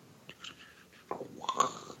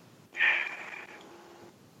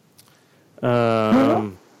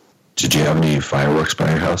 Did you have any fireworks by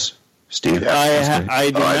your house, Steve? I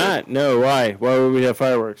did not. No, why? Why would we have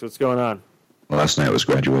fireworks? What's going on? Last night was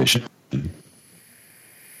graduation.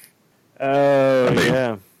 Oh,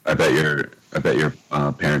 yeah. I bet your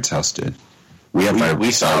parents' house did. We had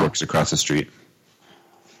fireworks across the street.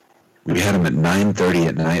 We had them at 9:30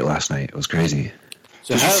 at night last night. It was crazy.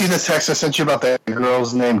 So did you see the text I sent you about that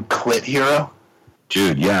girl's name, Clit Hero?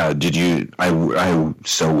 Dude, yeah. Did you? I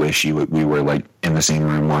so wish we were like in the same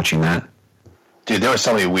room watching that. Dude, there were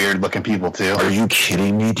so many weird looking people too. Are you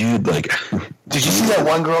kidding me, dude? Like, did you see that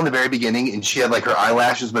one girl in the very beginning and she had like her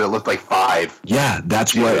eyelashes, but it looked like 5? Yeah,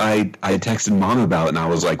 that's what I texted Mom about, and I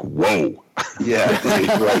was like, whoa. Yeah,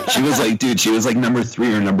 dude, she was like number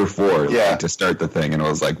 3 or number 4, like, to start the thing, and I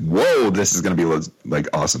was like, whoa, this is gonna be like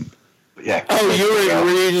awesome. Yeah. Oh,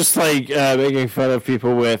 were you just like making fun of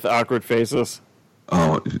people with awkward faces?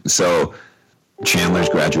 Oh, so Chandler's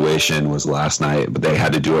graduation was last night, but they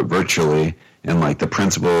had to do it virtually, and like the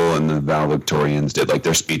principal and the valedictorians did like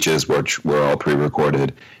their speeches, which were all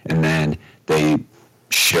pre-recorded, and then they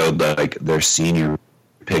showed like their senior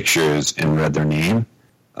pictures and read their name,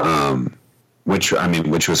 which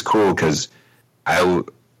was cool because I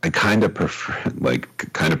kind of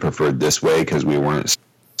preferred this way because we weren't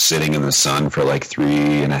sitting in the sun for like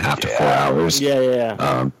 3.5 to 4 hours.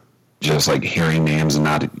 Yeah. Just like hearing names and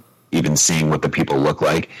not even seeing what the people look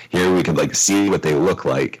like. Here we could like see what they look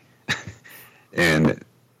like. And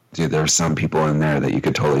dude, there were some people in there that you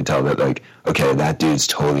could totally tell that like, okay, that dude's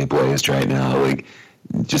totally blazed right now. Like,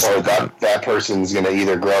 just that person's gonna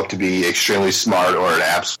either grow up to be extremely smart or an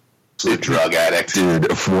absolute absolute drug addict.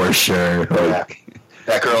 Dude, for sure. Yeah.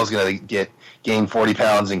 That girl's going to gain 40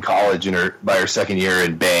 pounds in college by her second year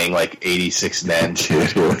and bang like 86 men.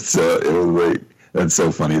 Dude, it was like, that's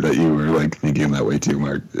so funny that you were like thinking that way too,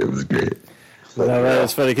 Mark. It was great. No, that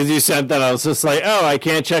was funny because you sent that. I was just like, oh, I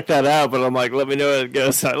can't check that out, but I'm like, let me know how it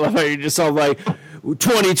goes. I love how you just all like,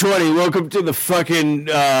 2020, welcome to the fucking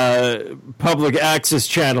public access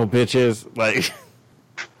channel, bitches. Like,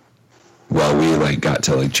 well, we like got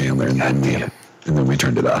to like Chandler and then we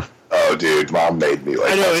turned it off. Oh, dude, Mom made me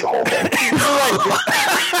like that's the whole thing.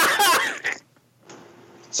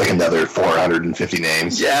 It's like another 450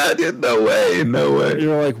 names. Yeah, dude, no way.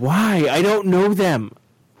 You're like, why? I don't know them.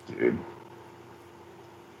 Dude.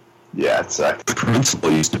 Yeah, it sucked. The principal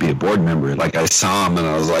used to be a board member. Like, I saw him and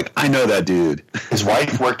I was like, I know that dude. His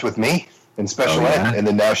wife worked with me in special ed, and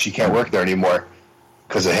then now she can't work there anymore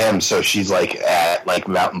because of him. So she's like at like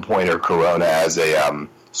Mountain Point or Corona as a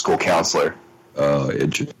school counselor. Oh,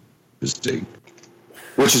 interesting.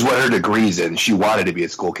 Which is what her degree's in. She wanted to be a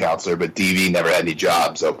school counselor, but DV never had any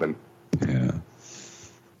jobs open. Yeah.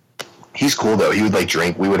 He's cool though. He would like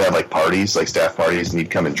drink. We would have like parties, like staff parties, and he'd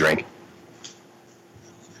come and drink.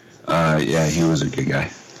 Yeah, he was a good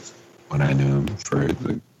guy when I knew him for a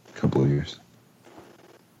couple of years.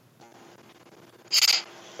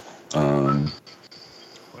 What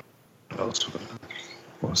else?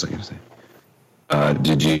 What was I going to say?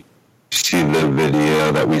 Did you see the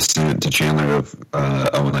video that we sent to Chandler of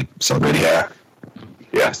Owen like celebrating? Yeah.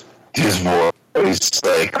 Yes. His voice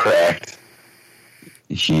like cracked.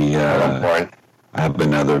 He. I have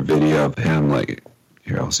another video of him like.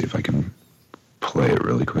 Here, I'll see if I can play it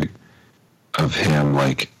really quick. Of him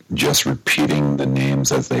like just repeating the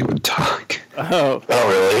names as they would talk. Oh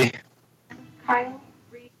really? Kyle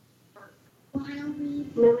Reed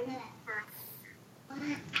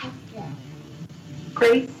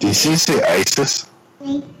Grace. Did you say ISIS?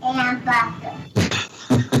 And Buster.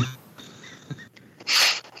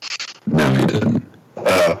 No, he didn't.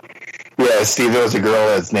 Yeah, Steve, there was a girl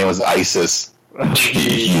that's name was ISIS.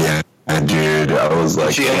 Yeah, dude, I was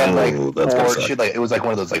like, she had like that's four. She had like it was like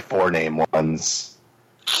one of those like 4-name ones.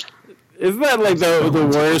 Isn't that like the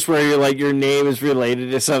worst where you're like your name is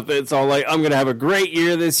related to something? It's all like, I'm gonna have a great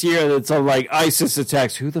year this year. And it's all like ISIS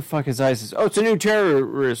attacks. Who the fuck is ISIS? Oh, it's a new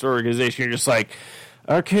terrorist organization. You're just like,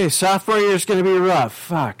 okay, sophomore year is gonna be rough.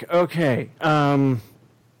 Fuck. Okay.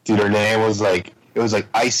 Dude, her name was like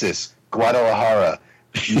ISIS, Guadalajara,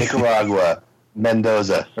 Nicaragua,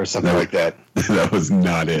 Mendoza, or something like that. That was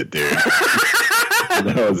not it, dude.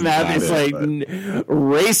 That was that is like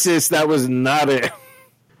racist. That was not it.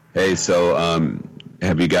 Hey, so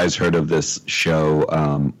have you guys heard of this show,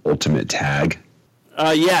 Ultimate Tag?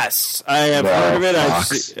 Yes, I have heard of it.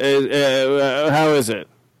 How is it?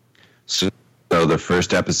 So the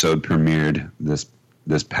first episode premiered this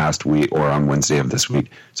past week, or on Wednesday of this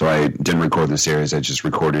week. So I didn't record the series; I just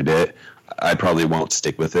recorded it. I probably won't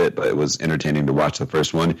stick with it, but it was entertaining to watch the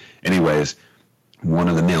first one. Anyways, one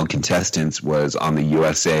of the male contestants was on the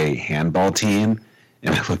USA handball team,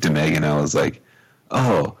 and I looked at Megan and I was like,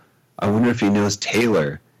 "Oh, I wonder if he knows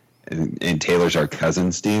Taylor." And Taylor's our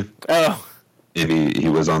cousin, Steve. Oh. If he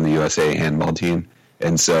was on the USA handball team.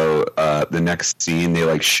 And so the next scene, they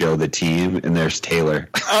like show the team, and there's Taylor.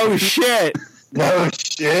 Oh, shit. No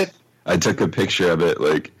shit. I took a picture of it.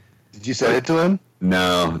 Like, did you send it to him?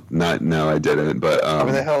 No, I didn't. But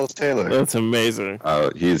where the hell is Taylor? That's amazing.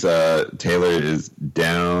 Oh, he's Taylor is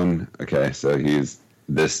down. Okay, so he's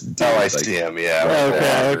this. Dude, I see him.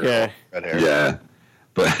 Yeah. Okay. Red hair. Yeah,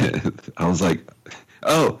 but I was like,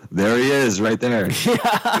 oh, there he is, right there. Yeah.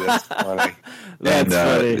 That's funny. And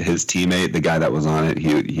funny. his teammate, the guy that was on it,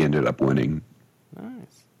 he ended up winning.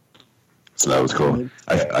 Nice. So that was cool.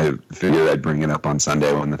 I figured I'd bring it up on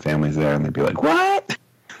Sunday when the family's there, and they'd be like, "What?"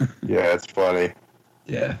 Yeah, it's funny.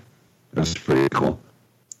 Yeah, it was pretty cool.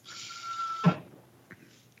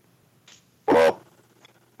 Well,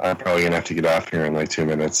 I'm probably gonna have to get off here in like 2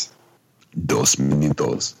 minutes. 2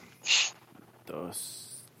 minutos.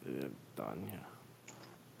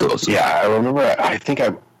 Yeah, I remember. I think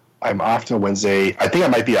I'm off till Wednesday. I think I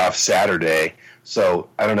might be off Saturday. So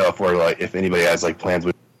I don't know if anybody has like plans.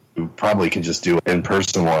 We probably can just do an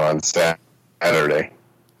in-person one on Saturday.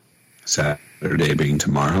 Saturday being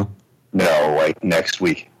tomorrow? No, like next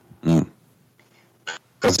week.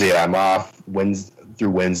 Because I'm off through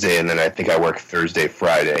Wednesday, and then I think I work Thursday,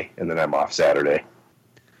 Friday, and then I'm off Saturday.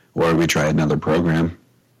 Or we try another program.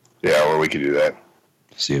 Yeah, or we could do that.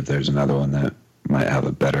 See if there's another one that might have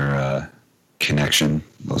a better connection.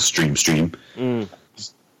 We'll stream. Zoom.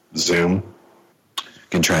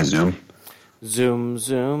 Can try Zoom. Zoom.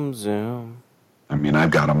 I mean,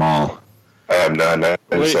 I've got them all. I have none. I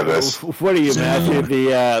just have this. What are you, Matthew?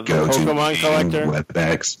 The Pokemon collector?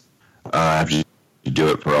 WebEx. I have to do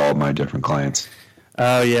it for all my different clients.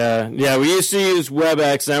 Oh, yeah. Yeah, we used to use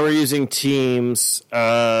WebEx. Now we're using Teams.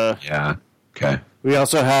 Yeah. Okay. We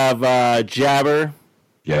also have Jabber.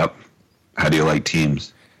 Yep. How do you like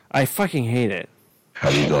Teams? I fucking hate it.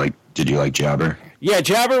 Did you like Jabber? Yeah,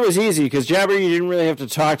 Jabber was easy because Jabber you didn't really have to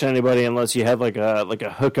talk to anybody unless you had like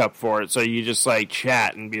a hookup for it. So you just like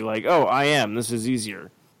chat and be like, "Oh, I am. This is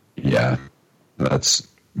easier." Yeah, that's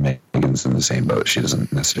Megan's in the same boat. She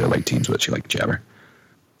doesn't necessarily like Teams, but she likes Jabber.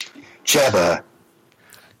 Jabber.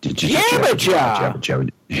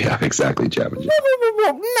 Jabber. Yeah, exactly. Jabber.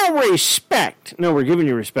 No respect. No, we're giving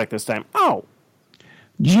you respect this time. Oh,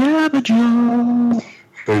 Jabber Joe.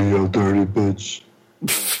 Hey, you dirty bitch.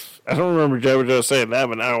 I don't remember Jabber Joe saying that,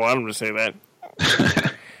 but I don't want him to say that.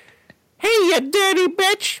 Hey, you dirty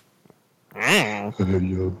bitch. Hey,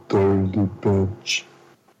 you dirty bitch.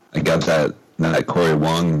 I got that Corey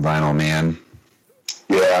Wong vinyl, man.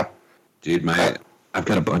 Yeah. Dude, I've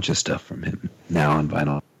got a bunch of stuff from him now on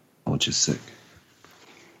vinyl, which is sick.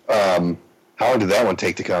 How long did that one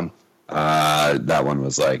take to come? That one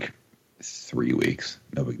was like 3 weeks.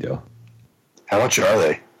 No big deal. How much are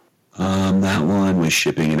they? That one with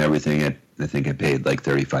shipping and everything, I think I paid like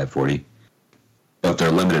 $35-40. But they're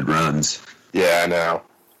limited runs. Yeah, I know.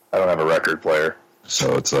 I don't have a record player.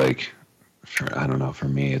 So it's like, I don't know, for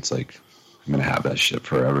me, it's like, I'm going to have that shit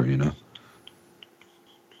forever, you know?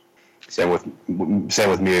 Same with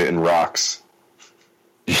me and rocks.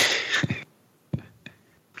 I'm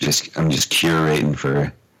just curating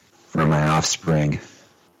for my offspring.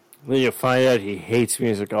 Then you'll find out he hates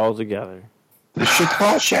music altogether. This shit's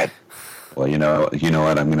bullshit. Well, you know what?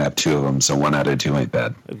 I'm going to have 2 of them, so 1 out of 2 ain't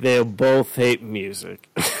bad. They'll both hate music.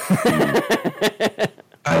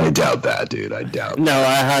 I doubt that, dude. I doubt. No,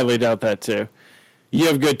 I highly doubt that too. You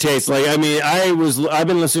have good taste. Like, I mean, I've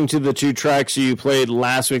been listening to the 2 tracks you played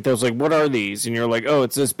last week. I was like, what are these? And you're like, oh,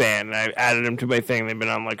 it's this band. And I added them to my thing. They've been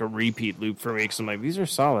on like a repeat loop for me because I'm like, these are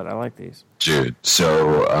solid. I like these. Dude,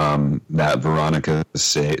 so that Veronica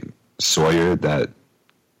Sawyer, that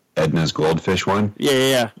Edna's Goldfish one?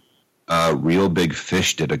 Yeah. Real Big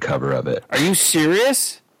Fish did a cover of it. Are you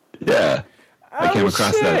serious? Yeah. Oh, I came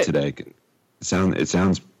across shit. that today. It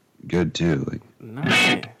sounds good too. Like,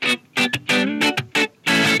 Nice.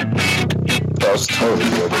 That was totally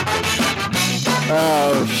Real Big Fish.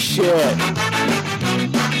 Oh, shit.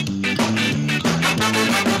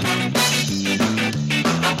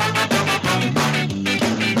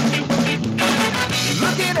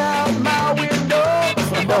 Looking out my window,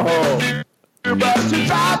 Oh. about to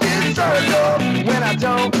drive in circle when I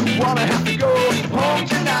don't wanna have to go home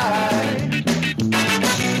tonight.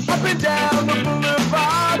 Up and down the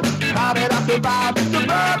boulevard, how did I survive in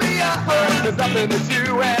suburbia? There's nothing to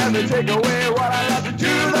do and to take away what I love to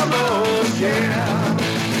do the most, yeah.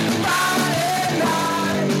 Friday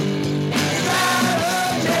night,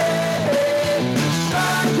 Saturday,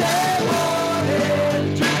 Sunday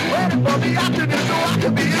morning, just waiting for the afternoon so I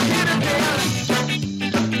can be a kid again.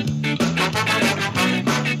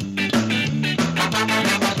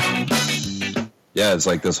 yeah, it's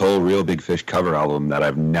like this whole Real Big Fish cover album that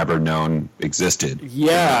I've never known existed.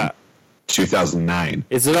 Yeah. 2009.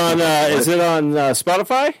 Is it on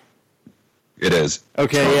Spotify? It is.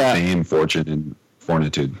 Okay, It's yeah. Fame, Fortune, and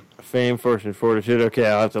Fortitude. Fame, Fortune, Fortitude. Okay,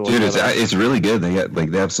 I'll have to look Dude, at it. it's really good. They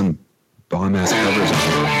have some bomb ass covers on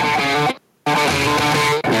here.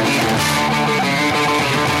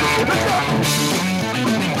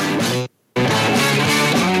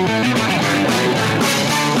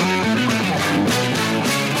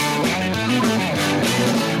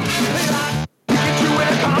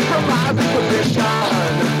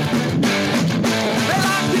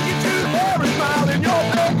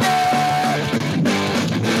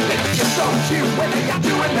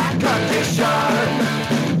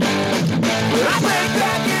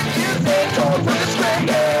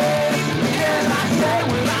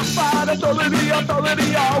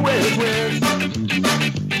 Authority always wins.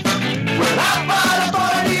 When I fight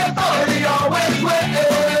authority always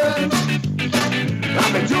wins.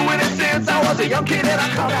 I've been doing it since I was a young kid and I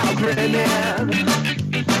come out grinning.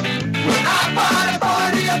 When I fight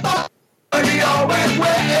authority always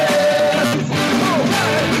wins.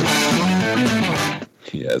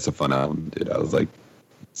 Yeah, it's a fun album, dude. I was like,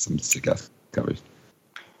 some sick ass covers.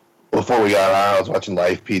 Before we got on, I was watching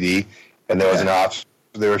Life PD, and there was an off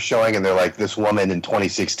they were showing, and they're like, this woman in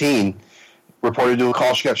 2016 reported to a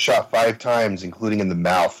call. She got shot 5 times, including in the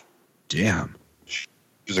mouth. Damn. She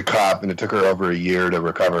was a cop, and it took her over a year to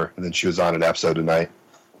recover, and then she was on an episode tonight.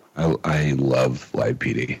 I love Live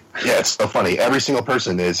PD. Yeah, it's so funny. Every single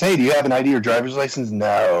person is, hey, do you have an ID or driver's license?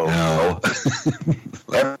 No.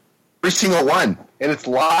 Every single one. And it's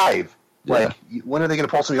live. Yeah. Like, when are they going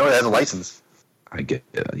to pull somebody over that has a license? I get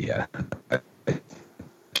yeah.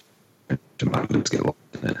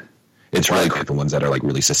 It's really great, the ones that are like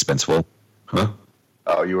really suspenseful. Huh?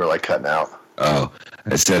 Oh, you were like cutting out. Oh,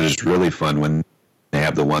 I said it's really fun when they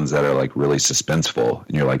have the ones that are like really suspenseful,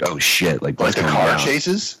 and you're like, oh shit, like Like the car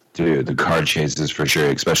chases? Dude, the car chases for sure,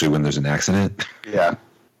 especially when there's an accident. Yeah.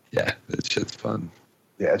 Yeah, that shit's fun.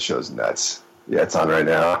 Yeah, it shows nuts. Yeah, it's on right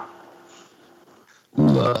now.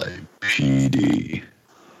 Live PD.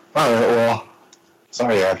 All right, well,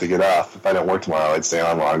 sorry I have to get off. If I don't work tomorrow, I'd stay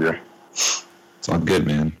on longer. It's all good,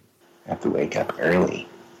 man. I have to wake up early.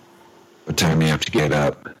 What time do you have to get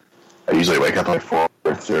up? I usually wake up like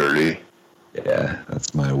 4:30. Yeah,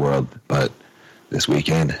 that's my world. But this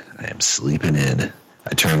weekend, I am sleeping in. I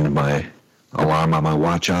turned my alarm on my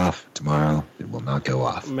watch off. Tomorrow, it will not go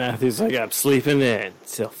off. Matthew's like, I'm sleeping in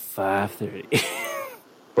till 5:30.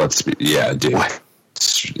 Yeah, dude. What?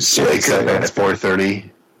 Wake up at 4:30.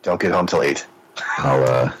 Don't get home till 8.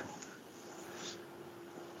 I'll,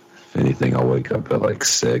 if anything, I'll wake up at like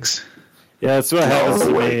 6. Yeah, that's what happens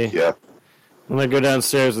to me. Yeah. I'm going to go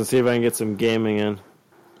downstairs and see if I can get some gaming in.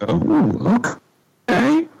 Oh,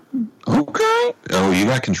 okay. Okay. Oh, you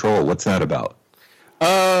got Control. What's that about?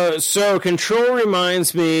 So Control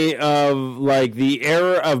reminds me of, like, the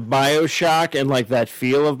era of BioShock and, like, that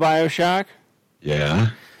feel of BioShock.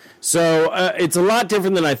 Yeah. So it's a lot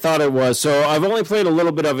different than I thought it was. So I've only played a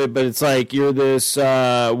little bit of it, but it's like you're this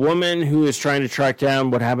woman who is trying to track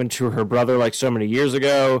down what happened to her brother like so many years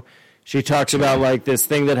ago. She talks about like this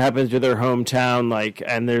thing that happened to their hometown, like,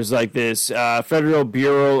 and there's like this Federal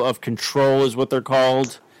Bureau of Control is what they're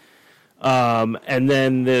called. And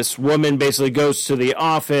then this woman basically goes to the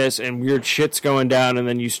office and weird shit's going down, and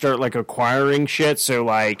then you start like acquiring shit. So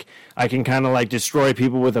like I can kind of like destroy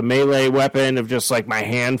people with a melee weapon of just like my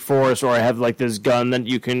hand force, or I have like this gun that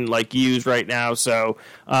you can like use right now. So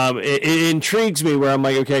it intrigues me where I'm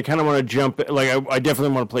like, okay, I kind of want to jump. Like I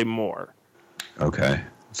definitely want to play more. Okay.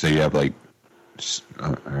 So you have like,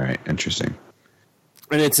 all right, interesting.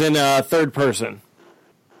 And it's in third person.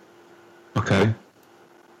 Okay.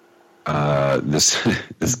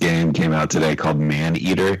 This game came out today called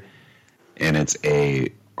Maneater, and it's a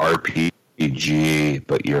RPG,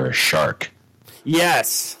 but you're a shark.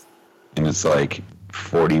 Yes. And it's like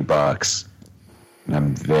 $40, and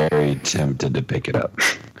I'm very tempted to pick it up.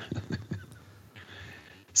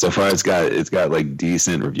 So far, it's got like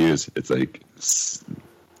decent reviews. It's like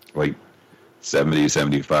 70,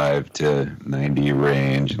 75 to 90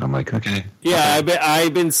 range, and I'm like, okay. Yeah, okay.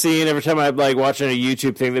 I've been seeing every time I'm like watching a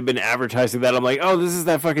YouTube thing, they've been advertising that. I'm like, oh, this is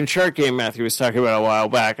that fucking shark game Matthew was talking about a while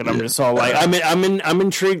back, and I'm just all like, I'm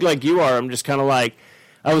intrigued like you are. I'm just kind of like,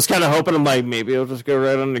 I was kind of hoping, I'm like, maybe I'll just go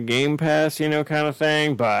right on the Game Pass, you know, kind of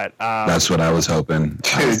thing. But that's what I was hoping.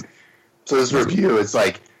 Dude, so this review, it's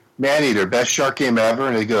like, Maneater, best shark game ever,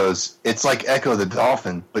 and it goes, it's like Echo the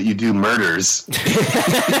Dolphin, but you do murders. What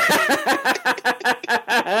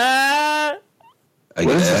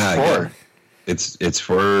is this for? It's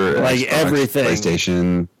for like Xbox, everything.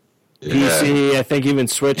 PlayStation, PC, I think even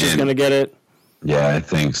Switch is going to get it. Yeah, I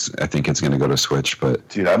think it's going to go to Switch, but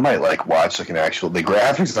Dude, I might like watch like an actual. The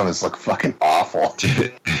graphics on this look fucking awful.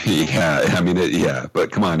 yeah, I mean, yeah,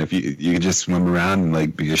 but come on, if you can just swim around and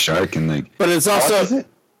like be a shark and like. But it's How much also. is it?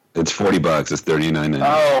 It's $40. It's $39.99.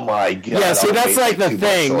 Oh my god! Yeah, see, that's like the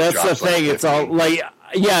thing. That's the thing. It's all like,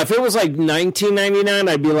 yeah, if it was like $19.99,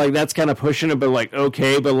 I'd be like, that's kind of pushing it, but like,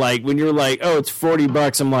 okay. But like, when you're like, oh, it's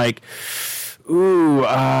 $40, I'm like, ooh,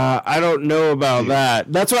 I don't know about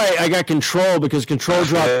that. That's why I got Control, because Control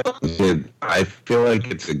dropped. Dude, I feel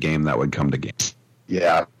like it's a game that would come to game.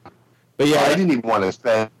 Yeah, But yeah, I didn't even want to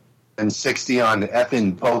spend $60 on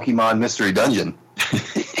effing Pokemon Mystery Dungeon.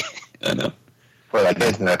 I know. But I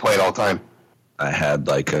did, and I play it all the time. I had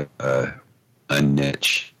like a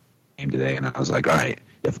niche game today, and I was like, all right,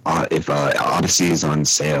 if Odyssey is on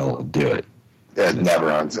sale, I'll do it. It's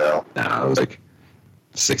never on sale. I was like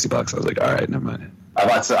 $60. I was like, all right, never mind. I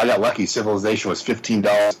got lucky. Civilization was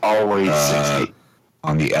 $15, always $60.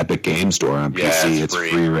 On the Epic Game Store on PC, it's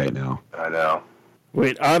free right now. I know.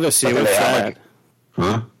 wait, Odyssey, Look at what's that, that? like-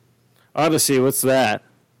 Huh? Odyssey, what's that?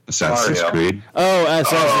 Assassin's Mario. Creed? Oh,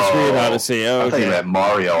 Assassin's Creed Odyssey. Oh, I thought you okay. meant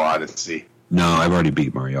Mario Odyssey. No, I've already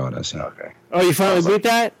beat Mario Odyssey. Okay. Oh, you finally beat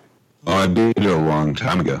that? Oh, I beat it a long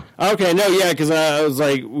time ago. Okay, no, yeah, because I was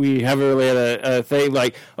like, we haven't really had a thing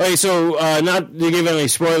like, okay, so not to give any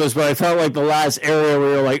spoilers, but I felt like the last area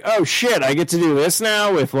where you're like, oh shit, I get to do this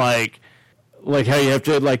now with like like how you have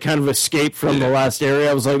to like kind of escape from the last area.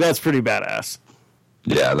 I was like, that's pretty badass.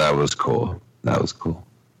 Yeah, that was cool. That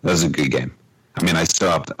was a good game. I mean,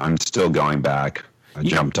 I'm still going back. I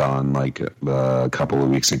jumped on like a couple of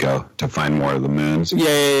weeks ago to find more of the moons.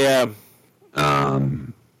 Yeah.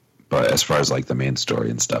 But as far as like the main story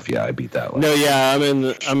and stuff, yeah, I beat that one. No, yeah, I'm in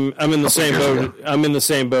the same boat. I'm in the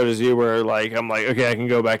same boat as you, where like I'm like, okay, I can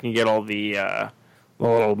go back and get all the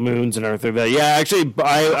little moons and everything. But yeah, actually,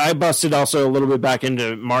 I busted also a little bit back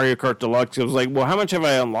into Mario Kart Deluxe. I was like, well, how much have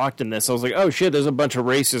I unlocked in this? I was like, oh shit, there's a bunch of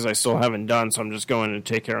races I still haven't done, so I'm just going to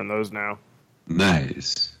take care of those now.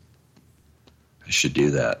 Nice. I should do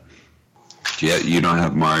that. Yeah, you don't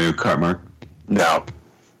have Mario Kart, Mark? No.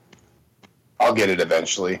 I'll get it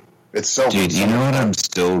eventually. It's so Dude, you know what I'm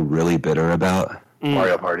still really bitter about?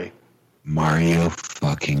 Mario Party. Mario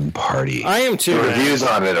fucking Party. I am too. The reviews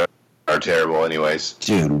on it are terrible anyways.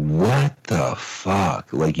 Dude, what the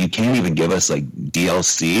fuck? Like, you can't even give us, like,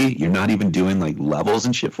 DLC? You're not even doing, like, levels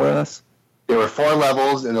and shit for us? There were 4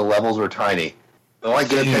 levels, and the levels were tiny. The only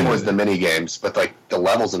good thing was the mini games, but, like, the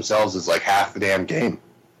levels themselves is, like, half the damn game.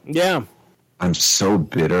 Yeah. I'm so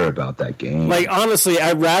bitter about that game. Like, honestly,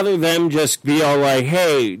 I'd rather them just be all like,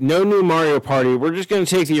 hey, no new Mario Party. We're just going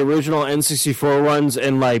to take the original N64 ones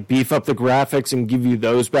and, like, beef up the graphics and give you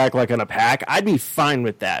those back, like, in a pack. I'd be fine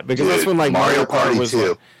with that. Because that's when, like, Mario Party was 2,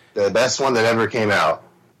 like, the best one that ever came out.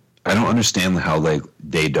 I don't understand how, like,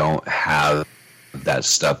 they don't have that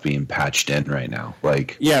stuff being patched in right now.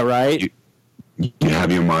 Like, yeah, right? You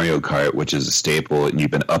have your Mario Kart, which is a staple, and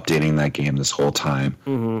you've been updating that game this whole time.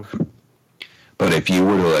 Mm-hmm. But if you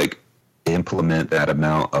were to, like, implement that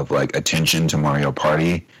amount of, like, attention to Mario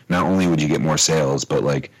Party, not only would you get more sales, but,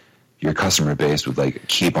 like, your customer base would, like,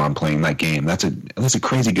 keep on playing that game. That's a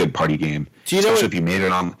crazy good party game. Do you know Especially if you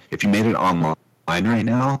made it online right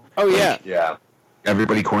now. Oh, yeah. Yeah.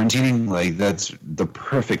 Everybody quarantining, like, that's the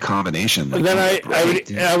perfect combination. Like, Then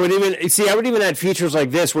I would even add features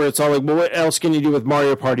like this where it's all like, well, what else can you do with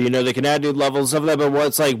Mario Party? You know, they can add new levels of that, but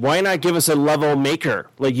what's like, why not give us a level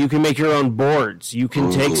maker? Like, you can make your own boards. You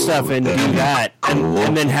can take stuff and do that,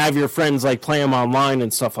 and then have your friends like play them online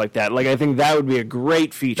and stuff like that. Like, I think that would be a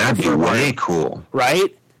great feature. That'd be way cool,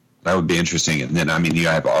 right? That would be interesting. And then, I mean, you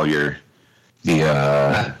have all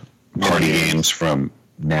the party games from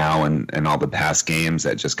now and all the past games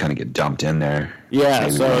that just kind of get dumped in there. Yeah,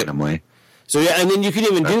 randomly. So yeah, and then you can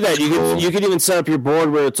even do that. You can even set up your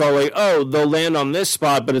board where it's all like, oh, they'll land on this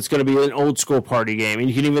spot, but it's going to be an old school party game, and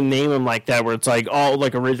you can even name them like that, where it's like all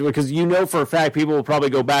like original, because you know for a fact people will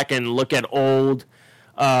probably go back and look at old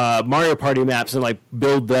Mario Party maps and like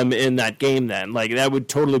build them in that game. Then like that would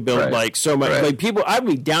totally build like so much. Like people, I'd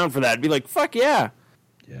be down for that. I'd be like, fuck yeah.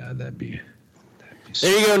 Yeah, that'd be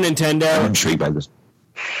there you go, Nintendo. I'm intrigued by this.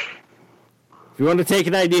 If you want to take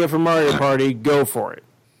an idea from Mario Party, go for it.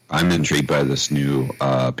 I'm intrigued by this new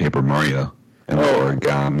Paper Mario and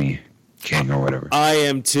Origami King or whatever. I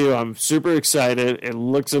am too. I'm super excited. It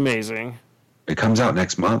looks amazing. It comes out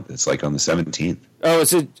next month. It's like on the 17th. Oh,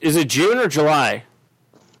 is it June or July?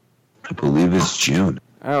 I believe it's June.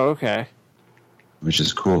 Oh, okay. Which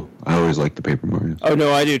is cool. I always like the Paper Mario. Oh,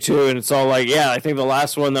 no, I do too. And it's all like, yeah, I think the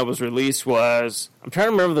last one that was released was... I'm trying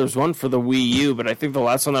to remember, there was one for the Wii U, but I think the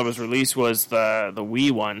last one that was released was the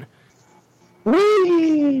Wii one.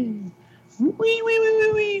 Wee!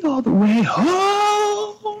 Wee! All the way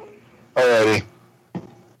home! Alrighty. All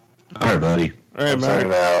right, buddy. All right,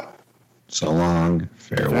 Signing out. So long.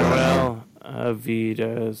 Farewell.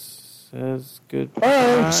 Avita says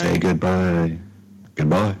goodbye. Say goodbye.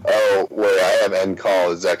 Goodbye. Oh, wait, I have end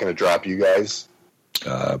call. Is that going to drop you guys?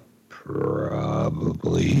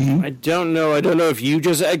 Probably. I don't know. I don't know if you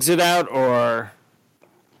just exit out or...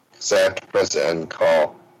 So I have to press end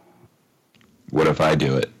call. What if I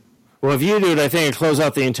do it? Well, if you do it, I think I close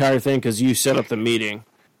out the entire thing because you set up the meeting.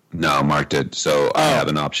 No, Mark did. So I have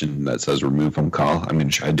an option that says remove from call. I'm going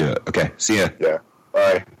to try to do it. Okay, see ya. Yeah,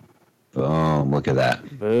 bye. Boom, look at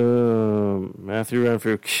that. Boom. Matthew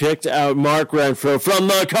Renfrew kicked out Mark Renfrew from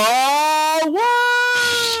the call. Woo!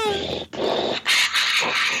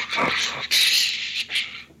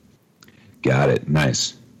 Got it.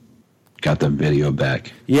 Nice. Got the video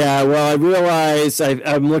back. Yeah, well, I realize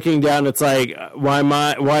I'm looking down. It's like why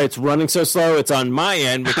it's running so slow. It's on my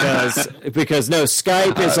end because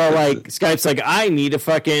Skype is all like Skype's like I need a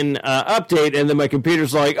fucking update, and then my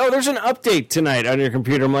computer's like, oh, there's an update tonight on your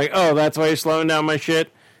computer. I'm like, oh, that's why you're slowing down my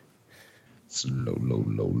shit. Slow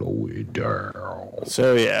it down.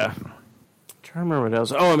 So yeah, I'm trying to remember what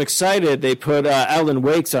else. Oh, I'm excited. They put Alan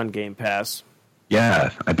Wake's on Game Pass.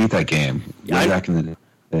 Yeah, I beat that game way back in the day.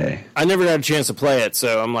 I never got a chance to play it,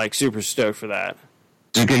 so I'm like super stoked for that.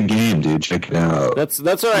 It's a good game, dude. Check it out. That's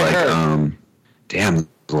what I heard. Damn, it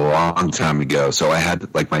was a long time ago. So I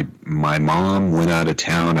had like my mom went out of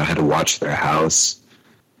town. I had to watch their house,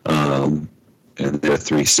 and their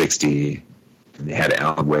 360. And they had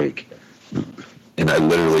Alan Wake, and I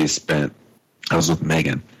literally I was with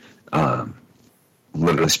Megan.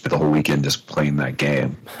 Literally spent the whole weekend just playing that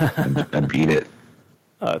game and beat it.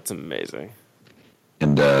 Oh, it's amazing.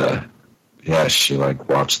 And yeah, she like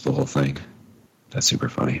watched the whole thing. That's super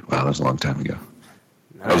funny. Wow, that was a long time ago.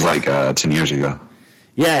 Nice. That was like 10 years ago.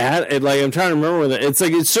 Yeah, I'm trying to remember that. It's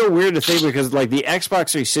like, it's so weird to think because like the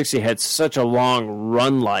Xbox 360 had such a long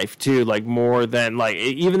run life too, like more than like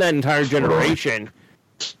even that entire generation.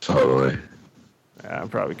 Totally. I'm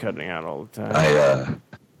probably cutting out all the time.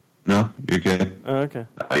 No, you're good. Oh, okay.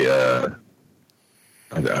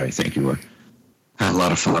 I think you were. Had a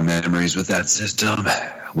lot of fun memories with that system.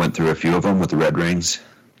 Went through a few of them with the red rings.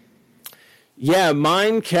 Yeah,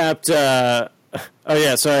 mine kept. So I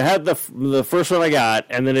had the first one I got,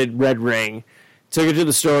 and then it red ring. Took it to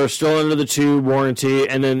the store, still under the 2 warranty,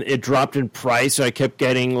 and then it dropped in price. So I kept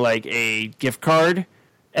getting like a gift card,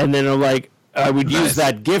 and then I would use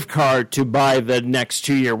that gift card to buy the next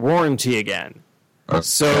 2-year warranty again. Okay.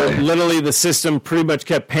 So literally, the system pretty much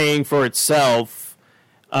kept paying for itself.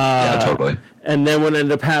 Yeah, totally. And then what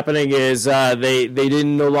ended up happening is they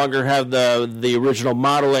didn't no longer have the original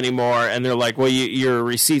model anymore, and they're like, well, your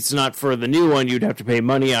receipt's not for the new one. You'd have to pay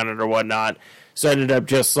money on it or whatnot. So I ended up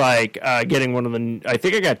just like getting one of the. I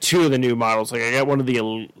think I got 2 of the new models. Like I got one of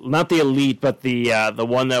the not the Elite, but the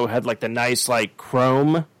one that had like the nice like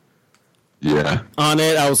chrome. Yeah. On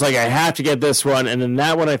it, I was like, I have to get this one, and then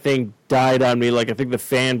that one I think died on me. Like I think the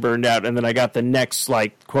fan burned out, and then I got the next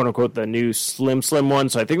like quote unquote the new slim one.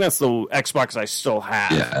 So I think that's the Xbox I still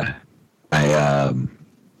have. Yeah,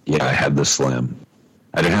 I had the slim.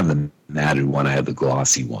 I didn't have the matted one. I had the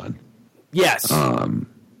glossy one. Yes.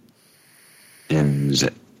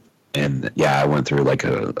 And yeah, I went through like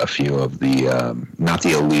a few of the not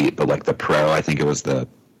the Elite, but like the Pro. I think it was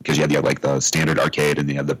because you had like the standard arcade and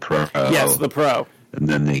you had the Pro. Yes, the Pro. And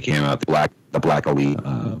then they came out the black Elite.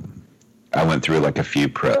 I went through like a few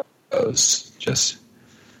Pros, just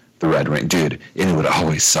the red ring, dude. It would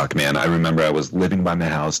always suck, man. I remember I was living by my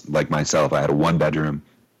house like myself. I had a 1-bedroom,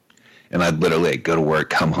 and I'd literally go to work,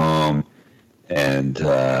 come home, and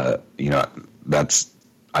that's.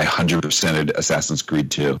 I 100%ed Assassin's Creed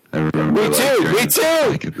 2. I remember. Me too.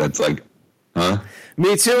 Like, that's like, huh?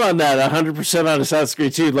 Me too on that. 100% on Assassin's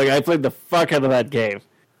Creed 2. Like I played the fuck out of that game.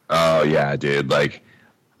 Oh yeah, dude. Like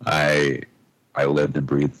I lived and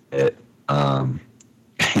breathed it. And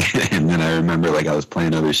then I remember like I was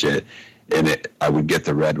playing other shit, and I would get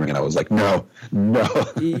the red ring, and I was like, no.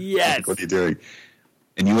 Yes. Like, what are you doing?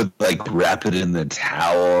 And you would like wrap it in the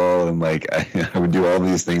towel, and like I would do all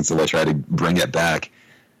these things to like try to bring it back.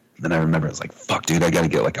 Then I remember I was like, fuck, dude, I got to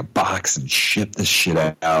get like a box and ship this shit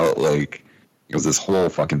out. Like, it was this whole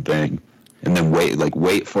fucking thing. And then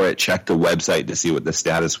wait for it, check the website to see what the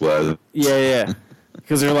status was. Yeah.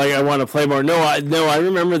 Because they're like, I want to play more. No, I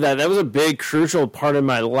remember that. That was a big, crucial part of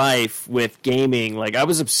my life with gaming. Like, I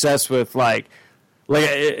was obsessed with, like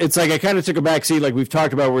it's like I kind of took a backseat, like we've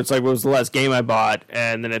talked about, where it's like, what was the last game I bought?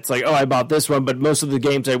 And then it's like, oh, I bought this one. But most of the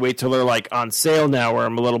games I wait till they're, like, on sale now, where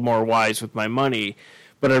I'm a little more wise with my money.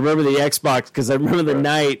 But I remember the Xbox, because I remember the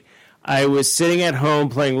night I was sitting at home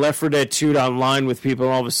playing Left 4 Dead 2 online with people,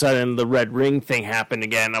 and all of a sudden the red ring thing happened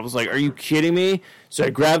again. I was like, are you kidding me? So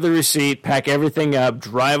I grabbed the receipt, pack everything up,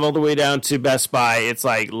 drive all the way down to Best Buy. It's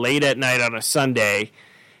like late at night on a Sunday,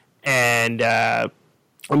 and I'm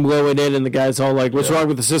going in, and the guy's all like, what's wrong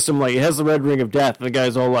with the system? Like, it has the red ring of death. And the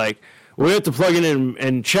guy's all like, we have to plug it in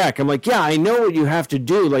and check. I'm like, yeah, I know what you have to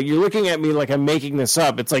do. Like, you're looking at me like I'm making this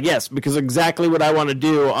up. It's like, yes, because exactly what I want to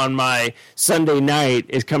do on my Sunday night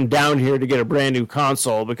is come down here to get a brand new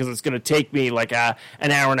console, because it's going to take me like an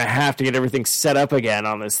hour and a half to get everything set up again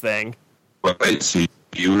on this thing. Wait, so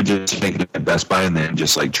you were just taking it at Best Buy and then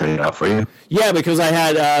just like trade it out for you? Yeah, because I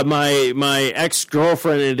had my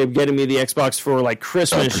ex-girlfriend ended up getting me the Xbox for like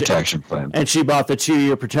Christmas. Protection plan. And she bought the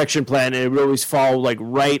 2-year protection plan, and it would always fall like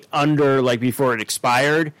right under like before it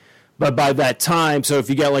expired. But by that time, so if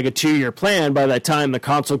you get like a 2-year plan, by that time the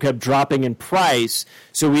console kept dropping in price.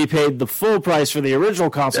 So we paid the full price for the original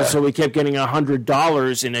console, so we kept getting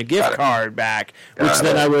 $100 in a gift card back, which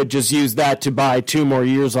then I would just use that to buy 2 more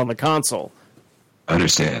years on the console.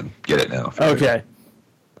 Understand. Get it now. Okay.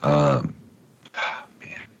 Man.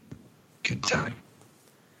 Good time.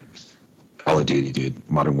 Call of Duty, dude.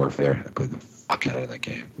 Modern Warfare. I played the fuck out of that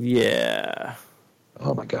game. Yeah.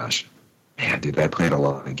 Oh my gosh. Man, dude, I played a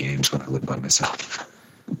lot of games when I lived by myself.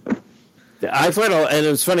 I played and it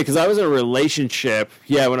was funny because I was in a relationship.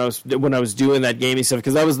 Yeah, when I was doing that gaming stuff,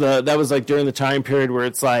 because that was like during the time period where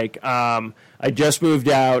it's like I just moved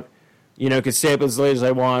out, could stay up as late as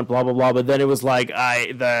I want, blah blah blah. But then it was like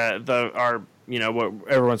our what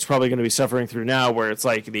everyone's probably going to be suffering through now, where it's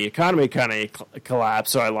like the economy kind of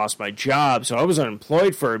collapsed, so I lost my job, so I was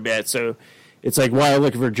unemployed for a bit. So it's like while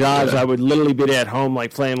looking for jobs, I would literally be at home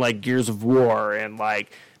like playing like Gears of War and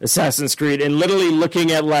like Assassin's Creed, and literally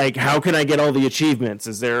looking at like how can I get all the achievements?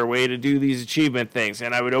 Is there a way to do these achievement things?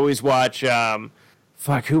 And I would always watch who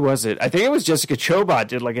was it? I think it was Jessica Chobot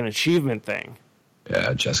did like an achievement thing.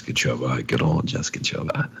 Yeah, Jessica Chobot, good old Jessica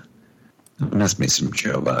Chobot. Must be some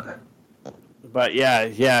Chobot. But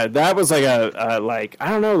yeah, that was like I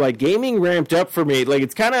don't know, like gaming ramped up for me. Like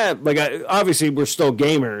it's kind of like obviously we're still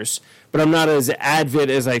gamers, but I'm not as avid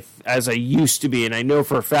as I used to be, and I know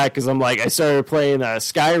for a fact because I'm like I started playing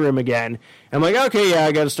Skyrim again. And I'm like, okay, yeah,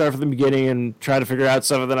 I got to start from the beginning and try to figure out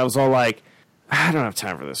stuff. And then I was all like, I don't have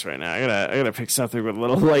time for this right now. I gotta pick something with a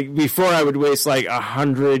little like before I would waste like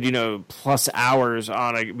 100 plus hours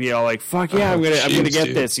on a be all like fuck yeah I'm gonna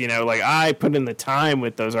get this like I put in the time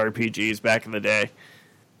with those RPGs back in the day.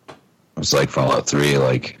 It was like Fallout 3,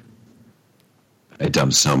 like I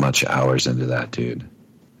dumped so much hours into that, dude. And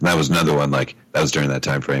that was another one like that was during that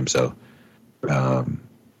time frame. So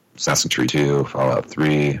Assassin's Creed 2, Fallout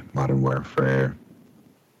 3, Modern Warfare,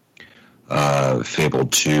 Fable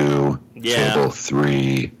 2, Fable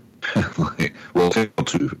 3, Fable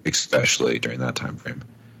 2 especially during that time frame.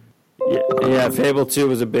 Yeah, Fable 2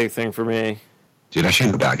 was a big thing for me. Dude, I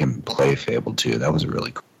should go back and play Fable 2. That was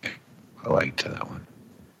really cool. I liked that one.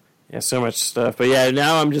 Yeah, so much stuff. But yeah,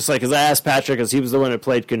 now I'm just like, because I asked Patrick, because he was the one who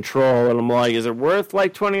played Control, and I'm like, is it worth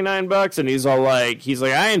like $29? And he's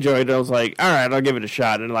like, I enjoyed it. I was like, all right, I'll give it a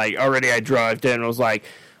shot. And like, already I drove in and I was like,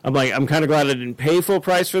 I'm kind of glad I didn't pay full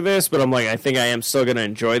price for this, but I'm like, I think I am still going to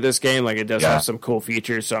enjoy this game. Like, it does have some cool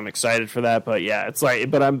features, so I'm excited for that. But yeah, it's like,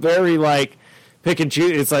 but I'm very like, pick and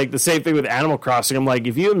choose. It's like the same thing with Animal Crossing. I'm like,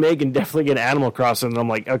 if you and Megan definitely get Animal Crossing, then I'm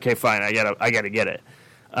like, okay, fine, I gotta get it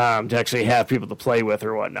to actually have people to play with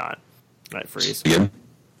or whatnot. Right, freeze. Again?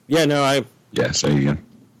 Yeah, no, Yeah, say it again.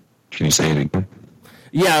 Can you say it again?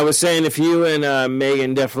 Yeah, I was saying if you and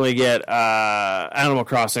Megan definitely get Animal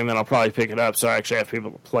Crossing, then I'll probably pick it up so I actually have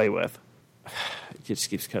people to play with. It just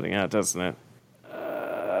keeps cutting out, doesn't it?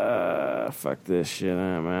 Fuck this shit.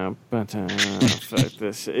 I'm out. Fuck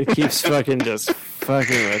this shit. It keeps fucking just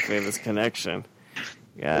fucking with me, this connection.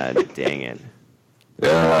 God dang it.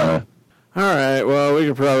 Yeah. Alright, well, we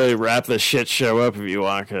could probably wrap this shit show up if you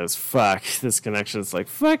want, because fuck, this connection's like,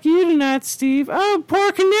 fuck you tonight, Steve. Oh,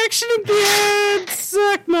 poor connection again!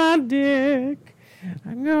 Suck my dick.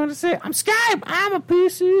 I'm going to say, I'm Skype, I'm a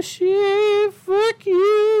piece of shit. Fuck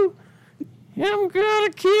you. I'm gonna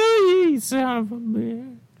kill you, you son of a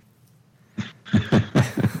bitch.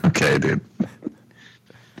 Okay, dude.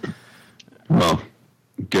 Well,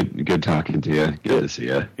 good talking to you. Good to see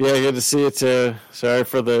you. Yeah, good to see you too. Sorry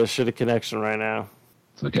for the shitty connection right now.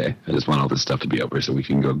 It's okay. I just want all this stuff to be over so we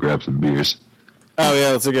can go grab some beers. Oh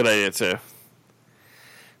yeah, that's a good idea too.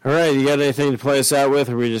 All right, you got anything to play us out with,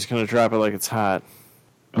 or are we just gonna drop it like it's hot?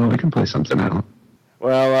 Oh, we can play something out.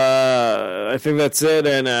 Well, I think that's it,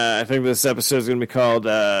 and I think this episode is gonna be called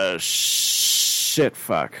Shit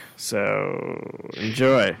Fuck. So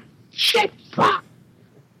enjoy. Shit fuck.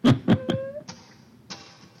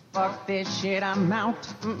 Fuck this shit, I'm out.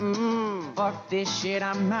 Fuck this shit,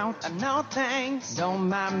 I'm out. No thanks, don't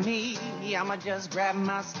mind me. I'ma just grab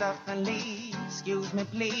my stuff and leave. Excuse me,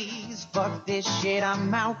 please. Fuck this shit,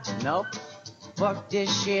 I'm out. Nope. Fuck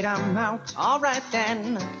this shit, I'm out. Alright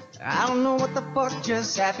then. I don't know what the fuck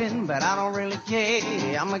just happened, but I don't really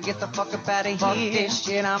care. I'ma get the fuck up out of here. Fuck this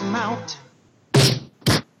shit, I'm out.